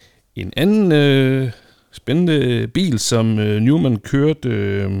 En anden spændende bil, som Newman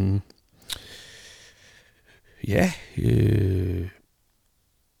kørte,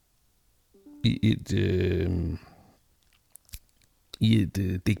 i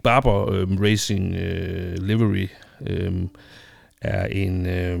et Dick Barber Racing livery, er en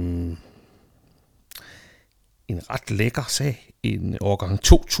ret lækker sag. En årgang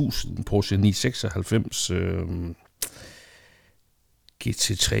 2000 Porsche 996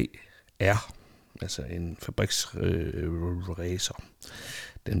 GT3 R, altså en fabriksracer.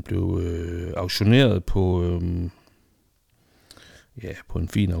 Den blev auktioneret på en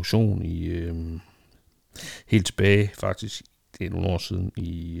fin auktion i helt tilbage, faktisk det er nogle år siden,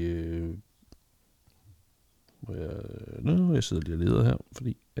 jeg sidder lige og leder her,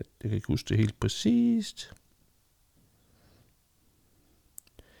 fordi jeg kan ikke huske det helt præcist.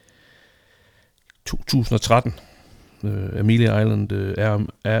 2013, Amelia Island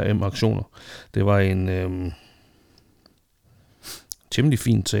RM auktioner. Det var en temmelig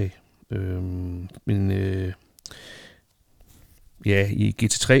fin sag. Men i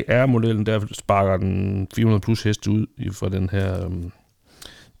GT3 R-modellen, der sparker den 400 plus heste ud fra den her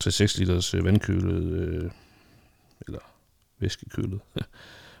 3,6 liters vandkølet, eller væskekølet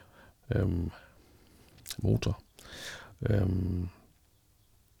motor.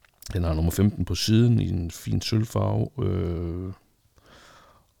 Den har nummer 15 på siden i en fin sølvfarve.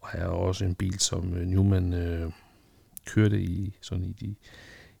 Og her er også en bil, som Newman kørte i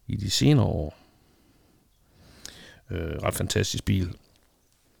de senere år. Ret fantastisk bil.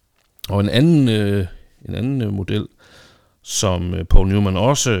 Og en anden model, som Paul Newman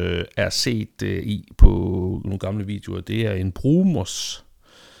også er set i på nogle gamle videoer, det er en Brumers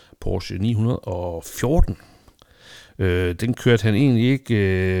Porsche 914. Den kørte han egentlig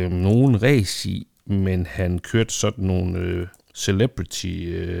ikke nogen race i, men han kørte sådan nogle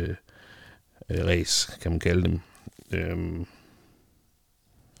celebrity race, kan man kalde dem.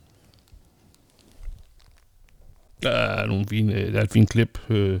 Der er et fint klip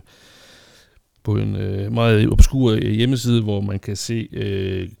på en meget obskur hjemmeside, hvor man kan se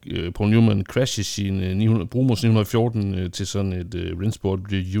Paul Newman crashe sin Brumers 914 til sådan et Rennsport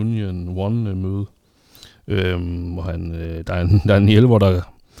Union 1-møde. Hvor der er en hjælper,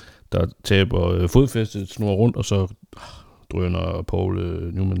 der taber fodfæstet, snurrer rundt, og så drøner Paul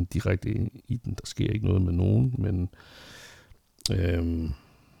Newman direkte ind i den. Der sker ikke noget med nogen, men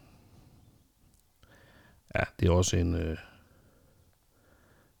det er også en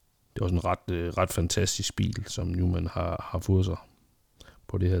ret fantastisk bil, som Newman har fået sig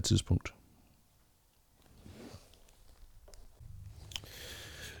på det her tidspunkt.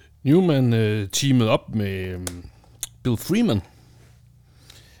 Newman teamede op med Bill Freeman,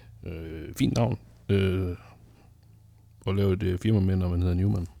 fint navn, og lavede et firma med, når man hedder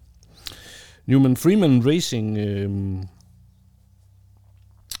Newman. Newman Freeman Racing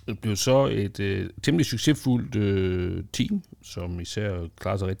blev så et temmelig succesfuldt team, som især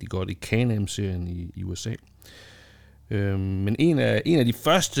klarede sig rigtig godt i Can-Am-serien i USA. Men en af de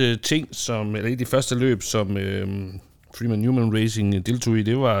første ting, eller de første løb, som Freeman Newman Racing deltog i,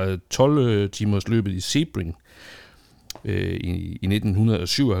 det var 12-timers løbet i Sebring i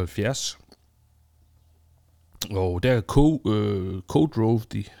 1977. Og der co-drove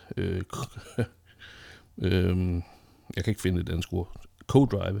de, jeg kan ikke finde det danske ord,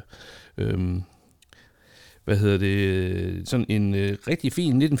 co-drive, sådan en rigtig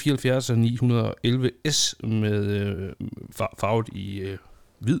fin 1974 911 S med farvet i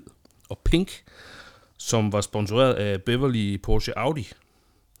hvid og pink, som var sponsoreret af Beverly Porsche Audi.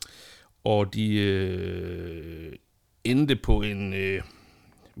 Og de endte på en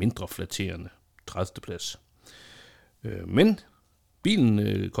mindre flatterende 30. plads. Men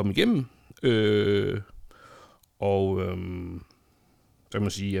bilen kom igennem, og så kan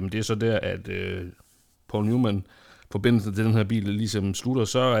man sige, jamen det er så der, at Paul Newman forbindelsen til den her bil ligesom slutter.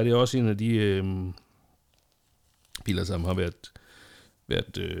 Så er det også en af de biler, som har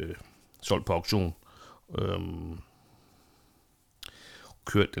været solgt på auktion.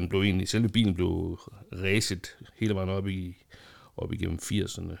 Den blev egentlig, selve bilen blev racet hele vejen op igennem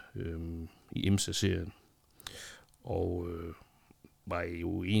 80'erne i IMSA-serien. Og var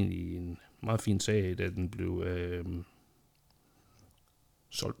jo egentlig en meget fin sag, da den blev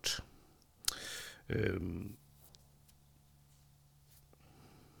solgt.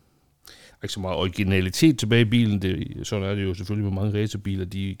 Ikke så meget originalitet tilbage i bilen. Sådan er det jo selvfølgelig med mange racerbiler.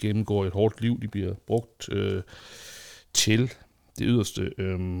 De gennemgår et hårdt liv. De bliver brugt til det yderste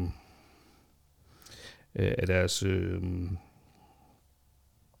af deres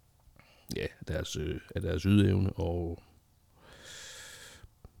deres ydeevne, og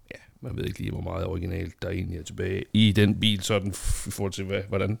man ved ikke lige, hvor meget originalt der egentlig er tilbage i den bil, sådan i forhold til,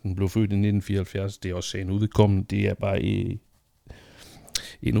 hvordan den blev født i 1974. Det er også sagen udkommen. Det er bare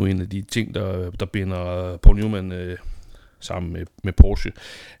endnu en af de ting, der binder Paul Newman sammen med Porsche.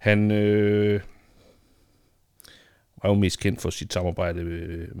 Han var jo mest kendt for sit samarbejde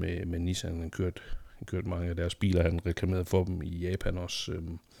med Nissan. Han kørte mange af deres biler. Han reklamerede for dem i Japan også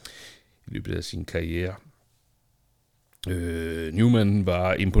i løbet af sin karriere. Newman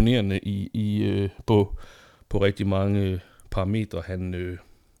var imponerende på rigtig mange parametre.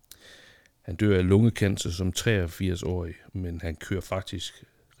 Han dør af lungekancer som 83-årig, men han kører faktisk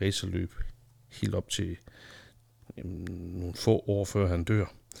racerløb helt op til nogle få år før han dør,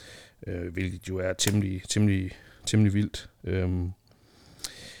 hvilket jo er temmelig vildt.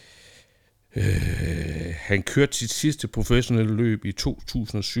 Han kørte sit sidste professionelle løb i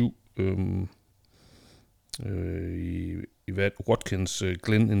 2007 i Watkins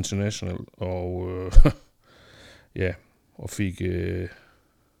Glen International, og og fik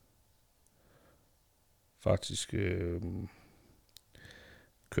faktisk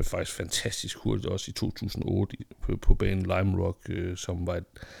kørte faktisk fantastisk hurtigt også i 2008 på banen Lime Rock, som var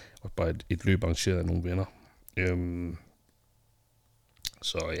et løb arrangeret af nogle venner.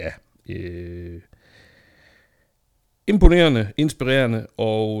 Imponerende, inspirerende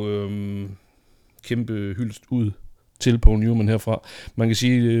og kæmpe hyldest ud til Paul Newman herfra. Man kan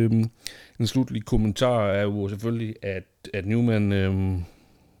sige, en slutlig kommentar er jo selvfølgelig, at Newman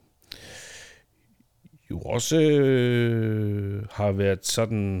jo også har været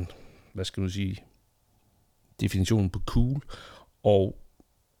sådan, hvad skal man sige, definitionen på cool, og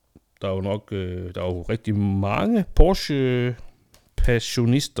der er jo rigtig mange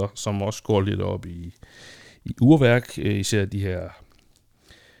Porsche-passionister, som også går lidt op i urværk, især de her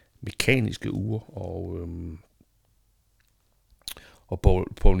mekaniske ure, og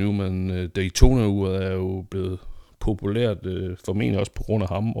Paul Newman Daytona-uret er jo blevet populært, formentlig også på grund af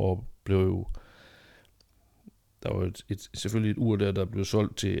ham, og blev jo, der var selvfølgelig et ur der blev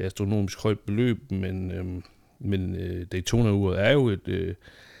solgt til astronomisk højt beløb, men Daytona-uret er jo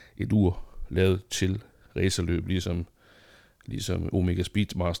et ur lavet til racerløb, ligesom Omega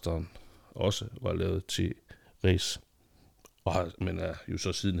Speedmasteren også var lavet til race, men er jo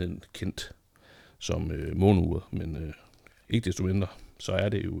så sidenhen kendt som måneuret, men ikke desto mindre, så er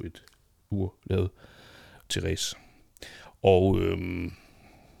det jo et ur lavet til race. Og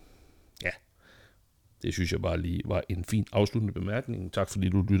det synes jeg bare lige var en fin afsluttende bemærkning. Tak fordi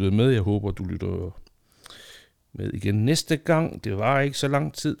du lyttede med. Jeg håber, du lytter med igen næste gang. Det var ikke så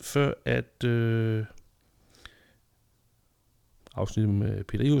lang tid før, at afsnittet med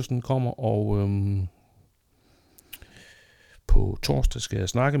Peter Iversen kommer, og på torsdag skal jeg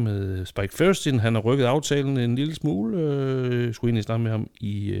snakke med Spike Ferstin. Han har rykket aftalen en lille smule. Jeg skulle egentlig snakke med ham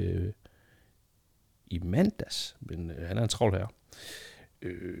i mandags, men han er en travl her.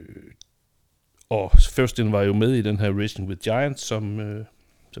 Og Ferstin var jo med i den her Racing with Giants, som jeg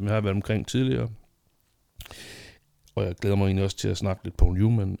har været omkring tidligere. Og jeg glæder mig egentlig også til at snakke lidt Paul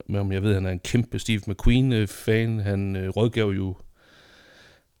Newman med ham. Jeg ved, at han er en kæmpe Steve McQueen-fan. Han rådgav jo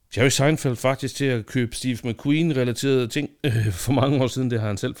Jerry Seinfeld faktisk til at købe Steve McQueen-relaterede ting for mange år siden. Det har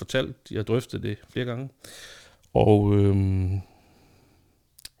han selv fortalt. Jeg har drøftet det flere gange. Og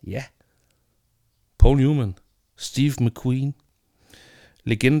Paul Newman, Steve McQueen,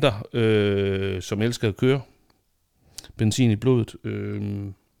 legender, som elsker at køre. Benzin i blodet.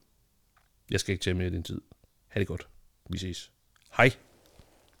 Jeg skal ikke tage mere i din tid. Ha' det godt. Vi ses. Hej.